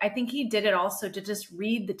feedback. And I think he did it also to just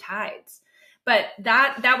read the tides. But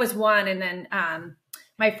that was one. And then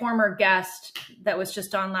my former guest that was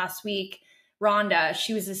just on last week, Rhonda,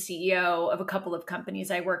 she was the CEO of a couple of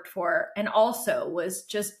companies I worked for, and also was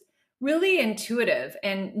just really intuitive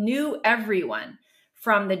and knew everyone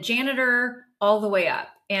from the janitor all the way up,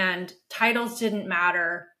 and titles didn't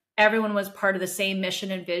matter. Everyone was part of the same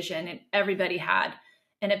mission and vision, and everybody had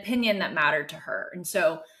an opinion that mattered to her. And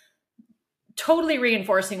so, totally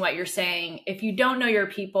reinforcing what you're saying, if you don't know your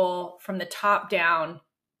people from the top down,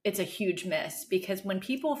 it's a huge miss, because when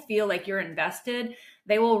people feel like you're invested,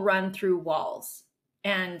 they will run through walls.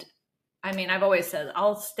 And I mean, I've always said,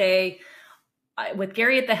 I'll stay with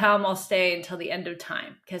Gary at the helm. I'll stay until the end of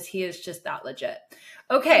time, because he is just that legit.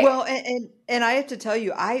 Okay. Well, and I have to tell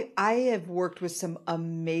you, I have worked with some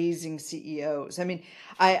amazing CEOs. I mean,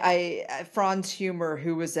 I Franz Humer,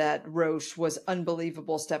 who was at Roche, was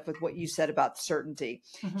unbelievable, Steph, with what you said about certainty.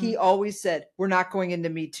 Mm-hmm. He always said, "We're not going into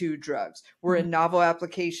Me Too drugs. We're in novel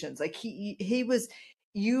applications." Like he was,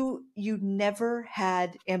 you never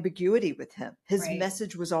had ambiguity with him. His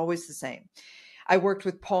message was always the same. I worked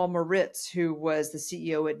with Paul Moritz, who was the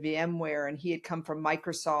CEO at VMware, and he had come from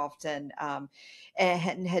Microsoft and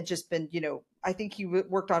had just been, I think he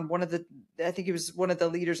worked on I think he was one of the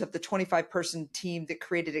leaders of the 25-person team that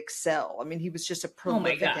created Excel. I mean, he was just a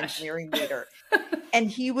prolific engineering leader. And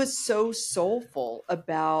he was so soulful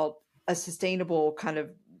about a sustainable kind of,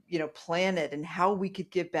 planet and how we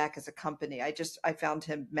could give back as a company. I found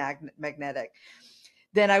him magnetic.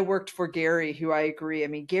 Then I worked for Gary, who I agree. I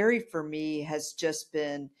mean, Gary for me has just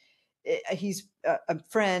been, he's a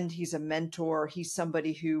friend, he's a mentor, he's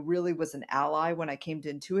somebody who really was an ally when I came to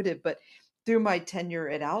Intuitive. But through my tenure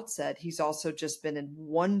at Outset, he's also just been a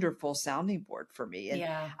wonderful sounding board for me. And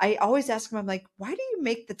I always ask him, I'm like, why do you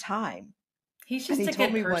make the time? He's just a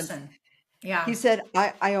good person. He said,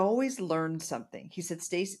 I always learn something. He said,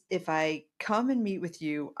 Stacey, if I come and meet with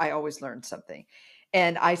you, I always learn something.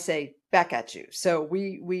 And I say, back at you. So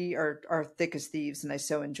we are thick as thieves, and I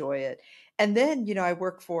so enjoy it. And then, I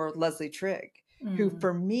work for Leslie Trigg, who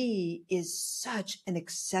for me is such an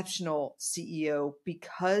exceptional CEO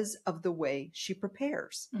because of the way she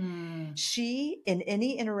prepares. She, in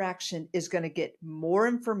any interaction, is going to get more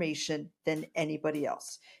information than anybody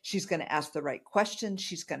else. She's going to ask the right questions.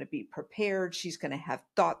 She's going to be prepared. She's going to have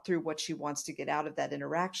thought through what she wants to get out of that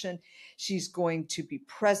interaction. She's going to be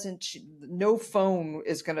present. No phone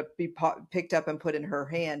is going to be picked up and put in her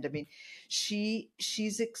hand. I mean,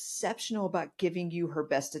 she's exceptional about giving you her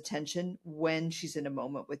best attention when she's in a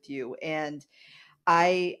moment with you. And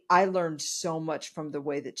I learned so much from the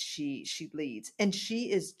way that she leads, and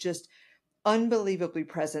she is just unbelievably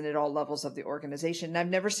present at all levels of the organization. And I've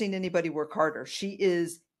never seen anybody work harder. She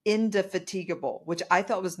is indefatigable, which I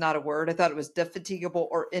thought was not a word. I thought it was defatigable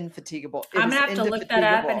or infatigable. I'm gonna have to look that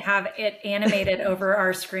up and have it animated over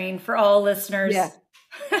our screen for all listeners. Yeah.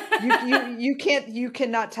 you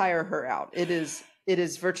cannot tire her out. It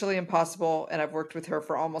is virtually impossible. And I've worked with her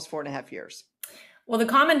for almost 4.5 years. Well, the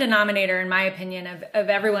common denominator, in my opinion, of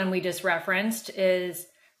everyone we just referenced is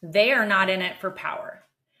they are not in it for power.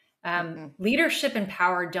 Leadership and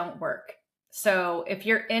power don't work. So if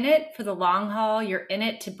you're in it for the long haul, you're in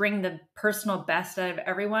it to bring the personal best out of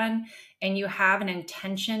everyone, and you have an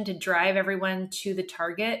intention to drive everyone to the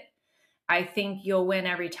target, I think you'll win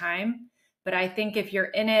every time. But I think if you're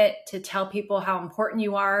in it to tell people how important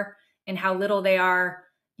you are and how little they are,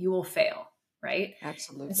 you will fail, right?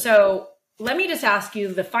 Absolutely. So let me just ask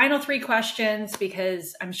you the final 3 questions,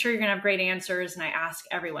 because I'm sure you're going to have great answers, and I ask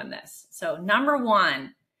everyone this. So number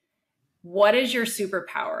 1, what is your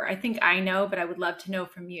superpower? I think I know, but I would love to know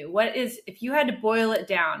from you. What is, if you had to boil it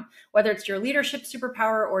down, whether it's your leadership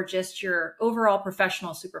superpower or just your overall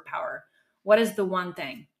professional superpower, what is the one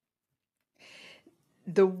thing?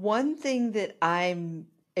 The one thing that I'm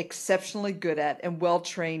exceptionally good at and well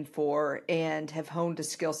trained for and have honed a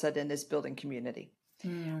skill set in is building community.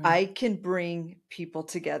 I can bring people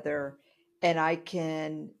together and I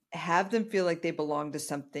can have them feel like they belong to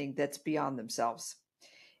something that's beyond themselves.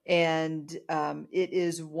 And it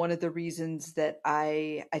is one of the reasons that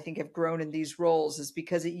I think I've grown in these roles, is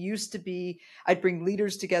because it used to be I'd bring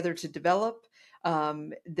leaders together to develop.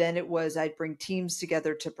 Then it was I'd bring teams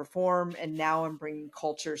together to perform. And now I'm bringing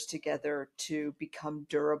cultures together to become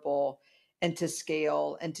durable and to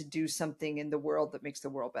scale and to do something in the world that makes the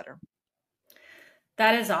world better.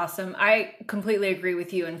 That is awesome. I completely agree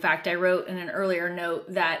with you. In fact, I wrote in an earlier note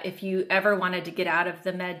that if you ever wanted to get out of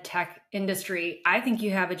the med tech industry, I think you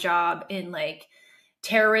have a job in like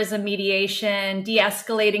terrorism mediation,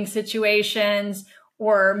 de-escalating situations,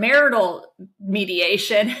 or marital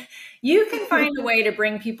mediation. You can find a way to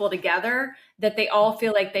bring people together that they all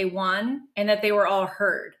feel like they won and that they were all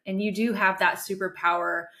heard. And you do have that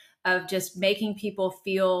superpower of just making people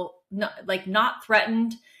feel not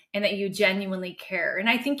threatened, and that you genuinely care. And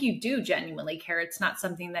I think you do genuinely care. It's not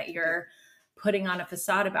something that you're putting on a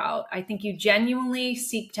facade about. I think you genuinely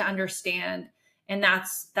seek to understand. And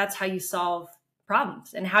that's how you solve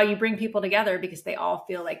problems and how you bring people together, because they all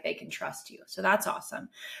feel like they can trust you. So that's awesome.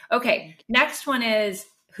 Okay. Next one is,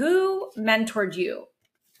 who mentored you?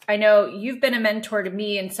 I know you've been a mentor to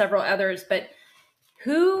me and several others, but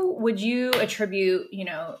who would you attribute,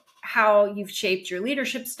 how you've shaped your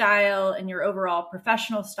leadership style and your overall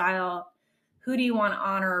professional style? Who do you want to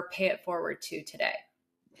honor or pay it forward to today?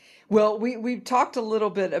 Well, we've talked a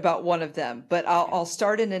little bit about one of them, but I'll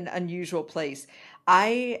start in an unusual place.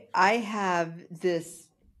 I have this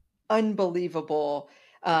unbelievable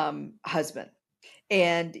husband,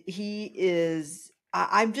 and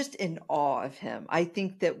I'm just in awe of him. I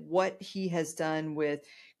think that what he has done with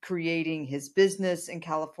creating his business in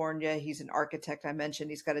California, he's an architect. I mentioned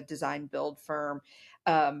he's got a design build firm.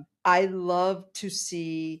 I love to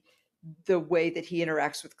see the way that he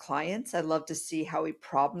interacts with clients. I love to see how he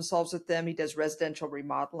problem solves with them. He does residential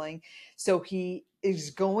remodeling. So he is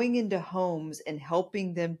going into homes and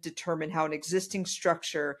helping them determine how an existing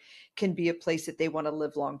structure can be a place that they want to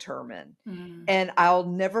live long term in. Mm. And I'll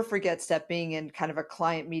never forget being in kind of a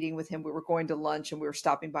client meeting with him. We were going to lunch and we were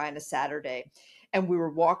stopping by on a Saturday. And we were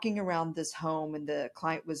walking around this home, and the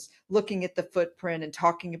client was looking at the footprint and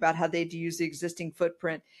talking about how they'd use the existing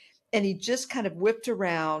footprint. And he just kind of whipped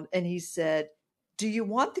around and he said, "Do you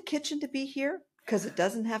want the kitchen to be here? Because it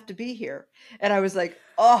doesn't have to be here." And I was like,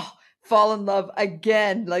 oh, fall in love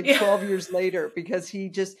again, like 12 years later, because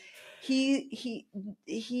he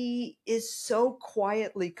is so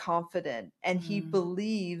quietly confident, and he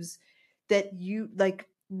believes that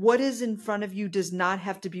what is in front of you does not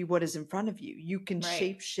have to be what is in front of you. You can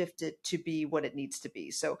shape shift it to be what it needs to be.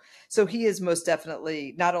 So he is most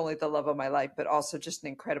definitely not only the love of my life, but also just an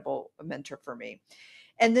incredible mentor for me.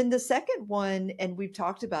 And then the second one, and we've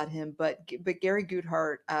talked about him, but Gary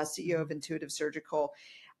Guthart, CEO of Intuitive Surgical,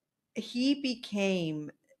 he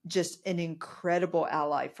became just an incredible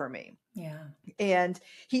ally for me. Yeah. And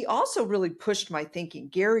he also really pushed my thinking.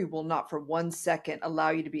 Gary will not for 1 second allow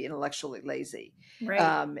you to be intellectually lazy,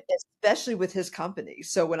 especially with his company.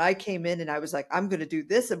 So when I came in and I was like, I'm going to do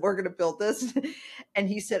this and we're going to build this. And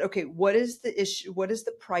he said, okay, what is the issue? What is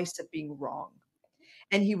the price of being wrong?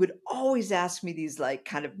 And he would always ask me these like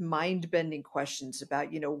kind of mind-bending questions about,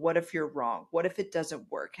 what if you're wrong? What if it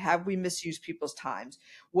doesn't work? Have we misused people's times?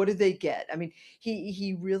 What do they get? I mean,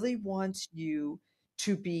 he really wants you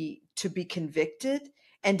to be convicted,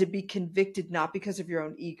 and to be convicted not because of your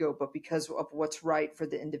own ego, but because of what's right for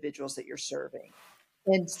the individuals that you're serving.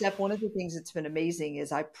 And Steph, one of the things that's been amazing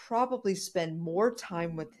is I probably spend more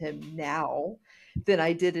time with him now than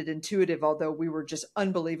I did at Intuitive, although we were just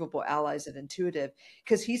unbelievable allies at Intuitive,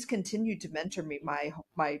 because he's continued to mentor me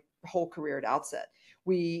my whole career at Outset.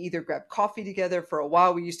 We either grabbed coffee together. For a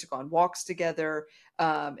while, we used to go on walks together,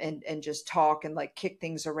 and just talk and like kick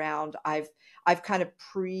things around. I've kind of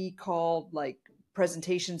pre-called like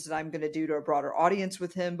presentations that I'm going to do to a broader audience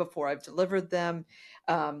with him before I've delivered them.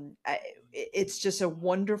 It's just a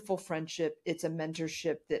wonderful friendship. It's a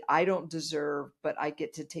mentorship that I don't deserve, but I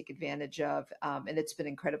get to take advantage of. And it's been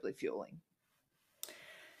incredibly fueling.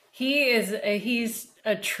 He's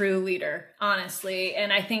a true leader, honestly.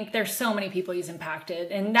 And I think there's so many people he's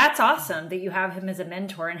impacted, and that's awesome that you have him as a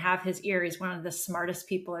mentor and have his ear. He's one of the smartest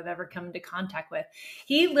people I've ever come into contact with.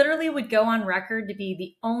 He literally would go on record to be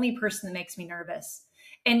the only person that makes me nervous,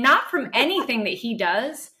 and not from anything that he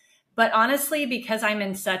does, but honestly, because I'm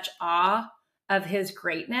in such awe of his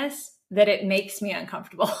greatness that it makes me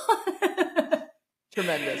uncomfortable.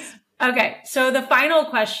 Tremendous. Okay. So the final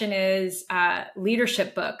question is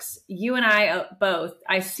leadership books. You and I both,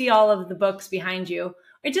 I see all of the books behind you,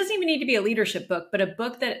 it doesn't even need to be a leadership book, but a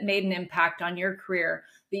book that made an impact on your career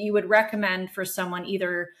that you would recommend for someone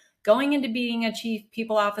either going into being a chief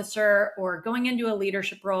people officer or going into a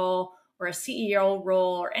leadership role or a CEO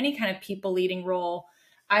role or any kind of people leading role.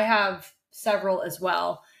 I have several as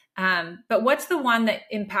well. But what's the one that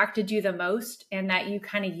impacted you the most and that you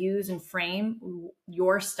kind of use and frame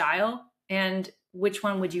your style? And which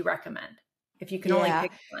one would you recommend if you can only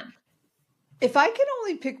pick one? If I can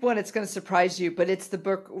only pick one, it's going to surprise you, but it's the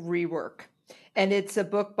book Rework. And it's a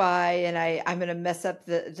book by, and I'm going to mess up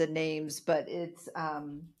the names, but it's,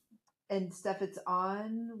 and Steph, it's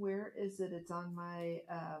on, where is it? It's on my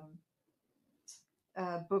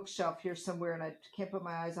bookshelf here somewhere, and I can't put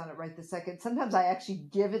my eyes on it right this second. Sometimes I actually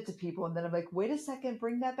give it to people, and then I'm like, wait a second,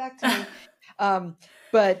 bring that back to me.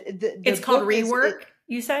 But it's called Rework,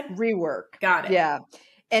 you said? Rework. Got it. Yeah.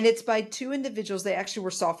 And it's by two individuals. They actually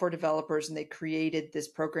were software developers, and they created this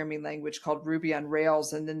programming language called Ruby on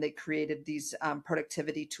Rails. And then they created these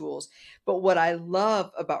productivity tools. But what I love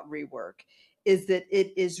about Rework is that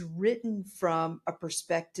it is written from a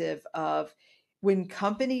perspective of when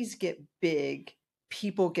companies get big,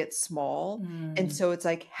 people get small. And so it's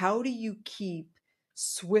like, how do you keep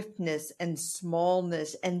swiftness and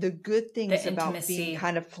smallness and the good things about being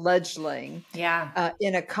kind of fledgling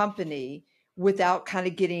in a company without kind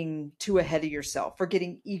of getting too ahead of yourself or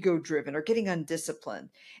getting ego driven or getting undisciplined.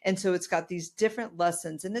 And so it's got these different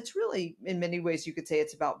lessons, and it's really, in many ways, you could say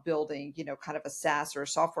it's about building, kind of a SaaS or a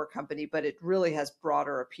software company, but it really has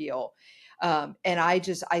broader appeal. And I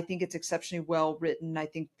think it's exceptionally well written. I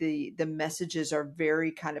think the messages are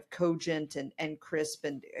very kind of cogent and crisp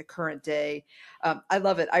and current day. I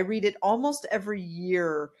love it. I read it almost every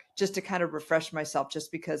year just to kind of refresh myself,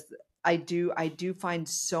 just because I do find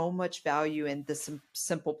so much value in the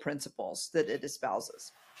simple principles that it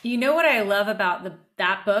espouses. You know what I love about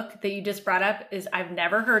that book that you just brought up is I've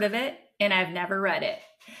never heard of it and I've never read it.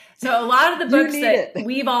 So a lot of the books that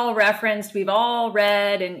we've all referenced, we've all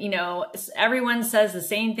read, and, everyone says the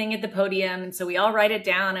same thing at the podium. And so we all write it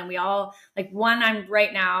down, and we all, like, one I'm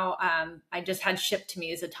right now, I just had shipped to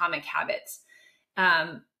me is Atomic Habits.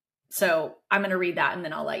 So I'm going to read that, and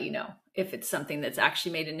then I'll let you know if it's something that's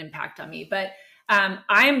actually made an impact on me. But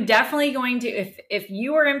I'm definitely going to, if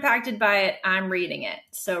you are impacted by it, I'm reading it.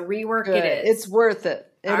 So Rework Good. It is. It's worth it.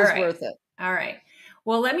 It is worth it. All right.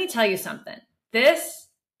 Well, let me tell you something. This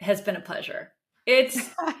has been a pleasure. It's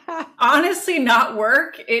honestly not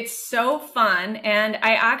work. It's so fun. And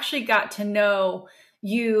I actually got to know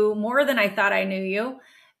you more than I thought I knew you.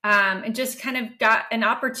 And just kind of got an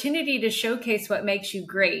opportunity to showcase what makes you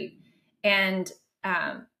great. And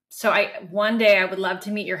so one day I would love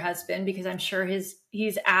to meet your husband, because I'm sure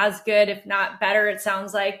he's as good, if not better, it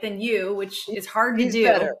sounds like, than you, which is hard to do.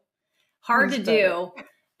 Better. Hard to do.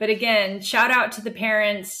 But again, shout out to the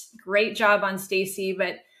parents. Great job on Stacey.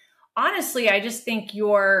 But honestly, I just think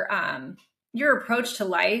your approach to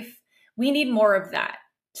life, we need more of that.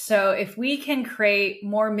 So if we can create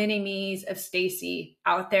more mini-me's of Stacey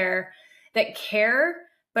out there that care,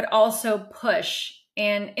 but also push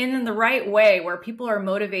and in the right way where people are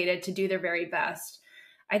motivated to do their very best,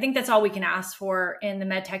 I think that's all we can ask for in the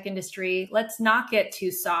MedTech industry. Let's not get too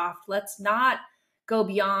soft. Let's not go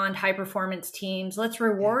beyond high performance teams. Let's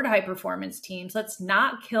reward high performance teams. Let's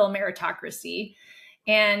not kill meritocracy.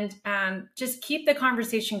 And just keep the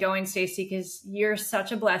conversation going, Stacey, because you're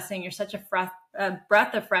such a blessing. You're such a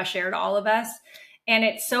breath of fresh air to all of us. And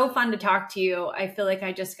it's so fun to talk to you. I feel like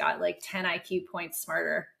I just got like 10 IQ points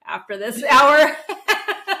smarter after this hour.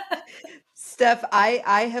 Steph,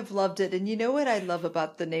 I have loved it. And you know what I love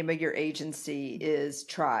about the name of your agency is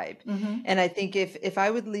Tribe. Mm-hmm. And I think if I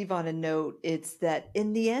would leave on a note, it's that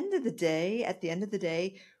at the end of the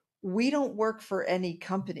day, we don't work for any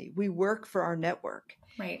company. We work for our network.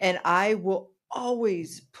 Right. And I will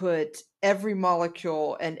always put every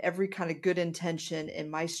molecule and every kind of good intention and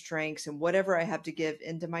my strengths and whatever I have to give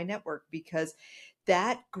into my network, because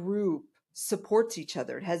that group supports each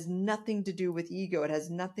other. It has nothing to do with ego. It has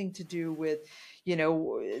nothing to do with,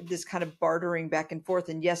 this kind of bartering back and forth.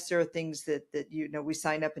 And yes, there are things that we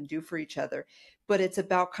sign up and do for each other, but it's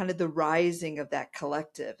about kind of the rising of that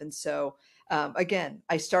collective. And so again,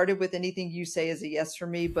 I started with anything you say is a yes for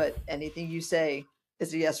me, but anything you say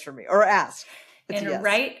is a yes for me, or ask. And yes.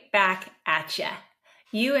 Right back at you.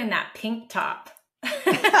 You in that pink top.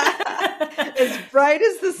 As bright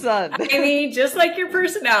as the sun. I mean, just like your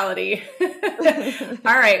personality.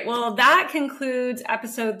 All right. Well, that concludes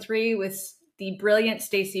episode 3 with the brilliant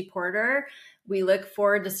Stacey Porter. We look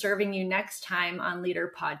forward to serving you next time on Leadr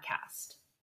Podcast.